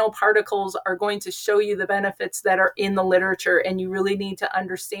nanoparticles are going to show you the benefits that are in the literature, and you really need to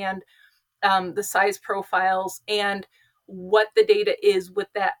understand the size profiles and what the data is with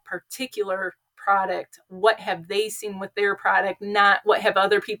that particular product. What have they seen with their product, not what have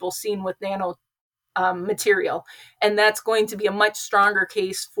other people seen with nano material. And that's going to be a much stronger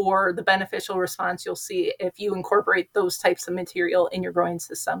case for the beneficial response you'll see if you incorporate those types of material in your growing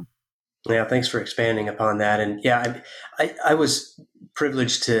system. Yeah, thanks for expanding upon that. And yeah, I was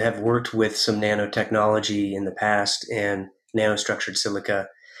privileged to have worked with some nanotechnology in the past and nanostructured silica,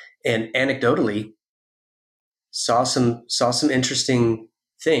 and anecdotally saw some interesting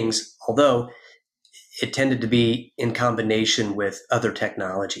things, although it tended to be in combination with other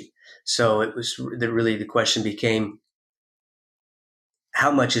technology. So it was really the question became,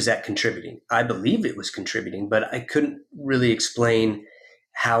 how much is that contributing? I believe it was contributing, but I couldn't really explain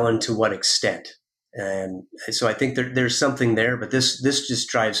how and to what extent. And so I think there's something there, but this just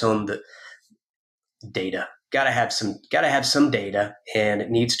drives home the data. Got to have some data, and it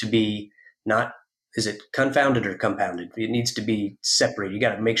needs to be not, is it confounded or compounded? It needs to be separated. You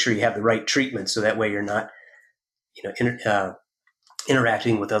got to make sure you have the right treatment, so that way you're not,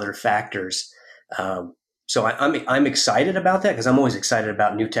 interacting with other factors. So I'm excited about that, because I'm always excited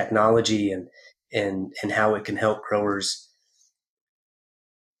about new technology and how it can help growers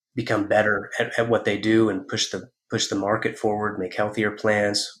become better at what they do and push the market forward, make healthier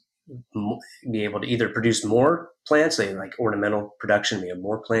plants, be able to either produce more plants, like ornamental production,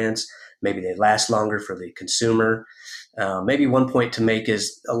 more plants, maybe they last longer for the consumer. Maybe one point to make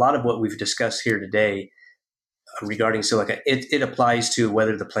is a lot of what we've discussed here today regarding silica, it applies to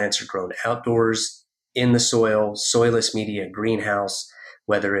whether the plants are grown outdoors, in the soil, soilless media, greenhouse,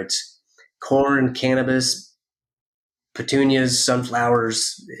 whether it's corn, cannabis, petunias,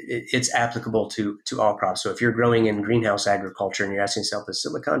 sunflowers, it's applicable to all crops. So if you're growing in greenhouse agriculture and you're asking yourself, is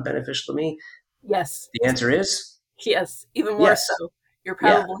silicon beneficial to me? Yes. The answer is yes, even more yes. so. You're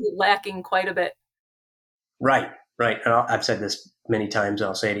Yeah. probably lacking quite a bit. Right. And I've said this many times.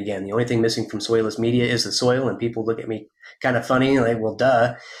 I'll say it again. The only thing missing from soilless media is the soil, and people look at me kind of funny, like, well,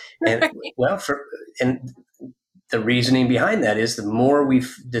 duh. And and the reasoning behind that is the more we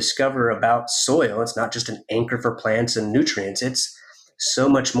discover about soil, it's not just an anchor for plants and nutrients. It's so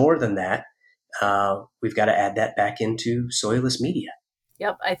much more than that. We've got to add that back into soilless media.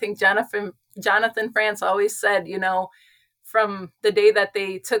 Yep. I think Jonathan France always said, from the day that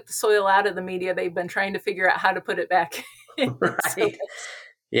they took the soil out of the media, they've been trying to figure out how to put it back in. Right.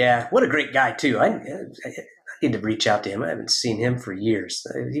 Yeah. What a great guy too. I need to reach out to him. I haven't seen him for years.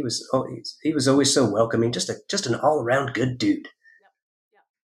 He was always so welcoming. Just an all around good dude. Yep.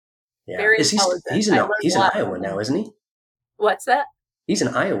 Yeah. Very He's intelligent. he's in Iowa now, isn't he? What's that? He's in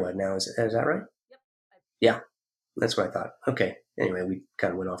Iowa now. Is that right? Yep. Yeah. That's what I thought. Okay. Anyway, we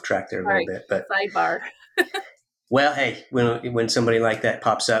kind of went off track there a little bit, but sidebar. well, hey, when somebody like that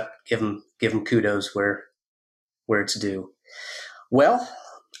pops up, give them kudos where it's due. Well,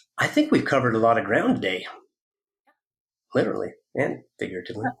 I think we've covered a lot of ground today, literally and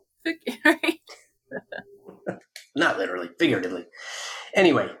figuratively. Not literally, figuratively.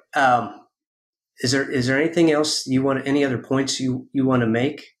 Anyway, is there anything else any other points you want to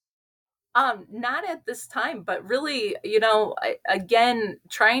make? Not at this time, but really, again,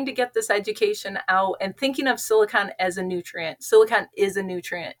 trying to get this education out and thinking of silicon as a nutrient. Silicon is a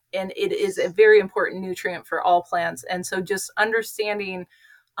nutrient, and it is a very important nutrient for all plants. And so just understanding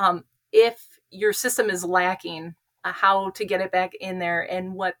if your system is lacking, how to get it back in there,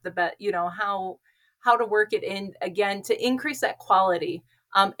 and what how to work it in again to increase that quality.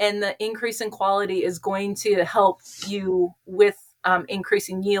 And the increase in quality is going to help you with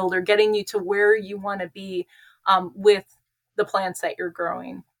increasing yield or getting you to where you want to be with the plants that you're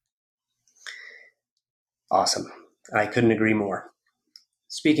growing. Awesome. I couldn't agree more.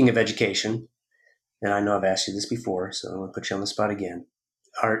 Speaking of education, and I know I've asked you this before, so I'm going to put you on the spot again.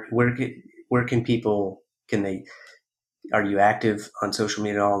 Where can people, are you active on social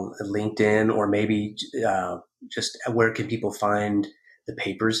media at all, LinkedIn, or maybe just where can people find the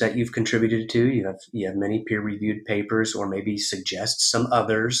papers that you've contributed to? You have many peer-reviewed papers, or maybe suggest some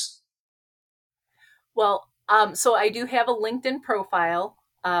others. Well, so I do have a LinkedIn profile.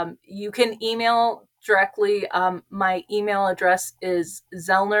 You can email directly. My email address is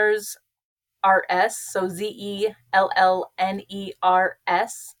Zellners RS, so ZELLNERS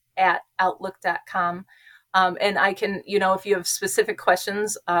 @outlook.com. And I can, if you have specific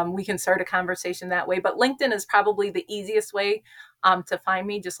questions, we can start a conversation that way. But LinkedIn is probably the easiest way to find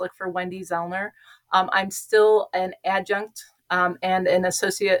me. Just look for Wendy Zellner. I'm still an adjunct and an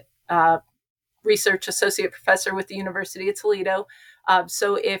associate research associate professor with the University of Toledo.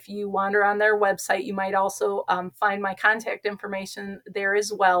 So if you wander on their website, you might also find my contact information there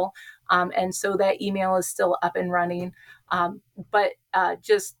as well. And so that email is still up and running. But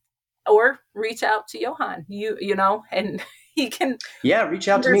just or reach out to Johan, and he can Yeah, reach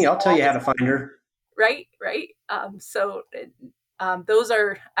out to me. converse I'll tell all you the how to find her. right. So those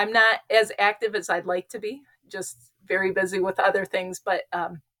are I'm not as active as I'd like to be, just very busy with other things, but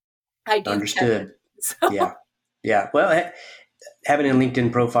I do check in. Understood. So Yeah. Yeah. Well, having a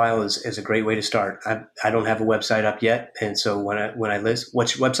LinkedIn profile is a great way to start. I don't have a website up yet, and so when I list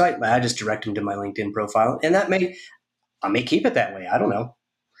what's your website, I just direct them to my LinkedIn profile, and I may keep it that way. I don't know.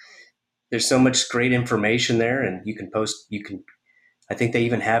 There's so much great information there, and you can post. You can. I think they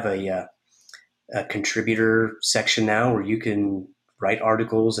even have a contributor section now where you can write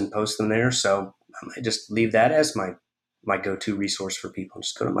articles and post them there. So I might just leave that as my go-to resource for people.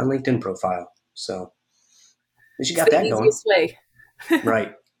 Just go to my LinkedIn profile. So at least you it's got the that going. easiest way.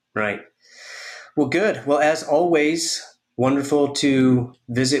 Right. Right. Well, good. Well, as always, wonderful to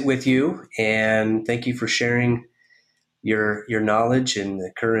visit with you, and thank you for sharing your knowledge and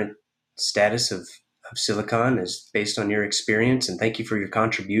the current status of silicon is based on your experience. And thank you for your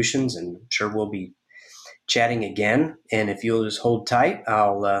contributions. And I'm sure we'll be chatting again. And if you'll just hold tight,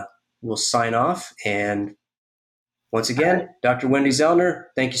 we'll sign off. And once All right. again, Dr. Wendy Zellner,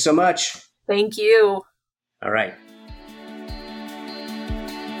 thank you so much. Thank you. All right.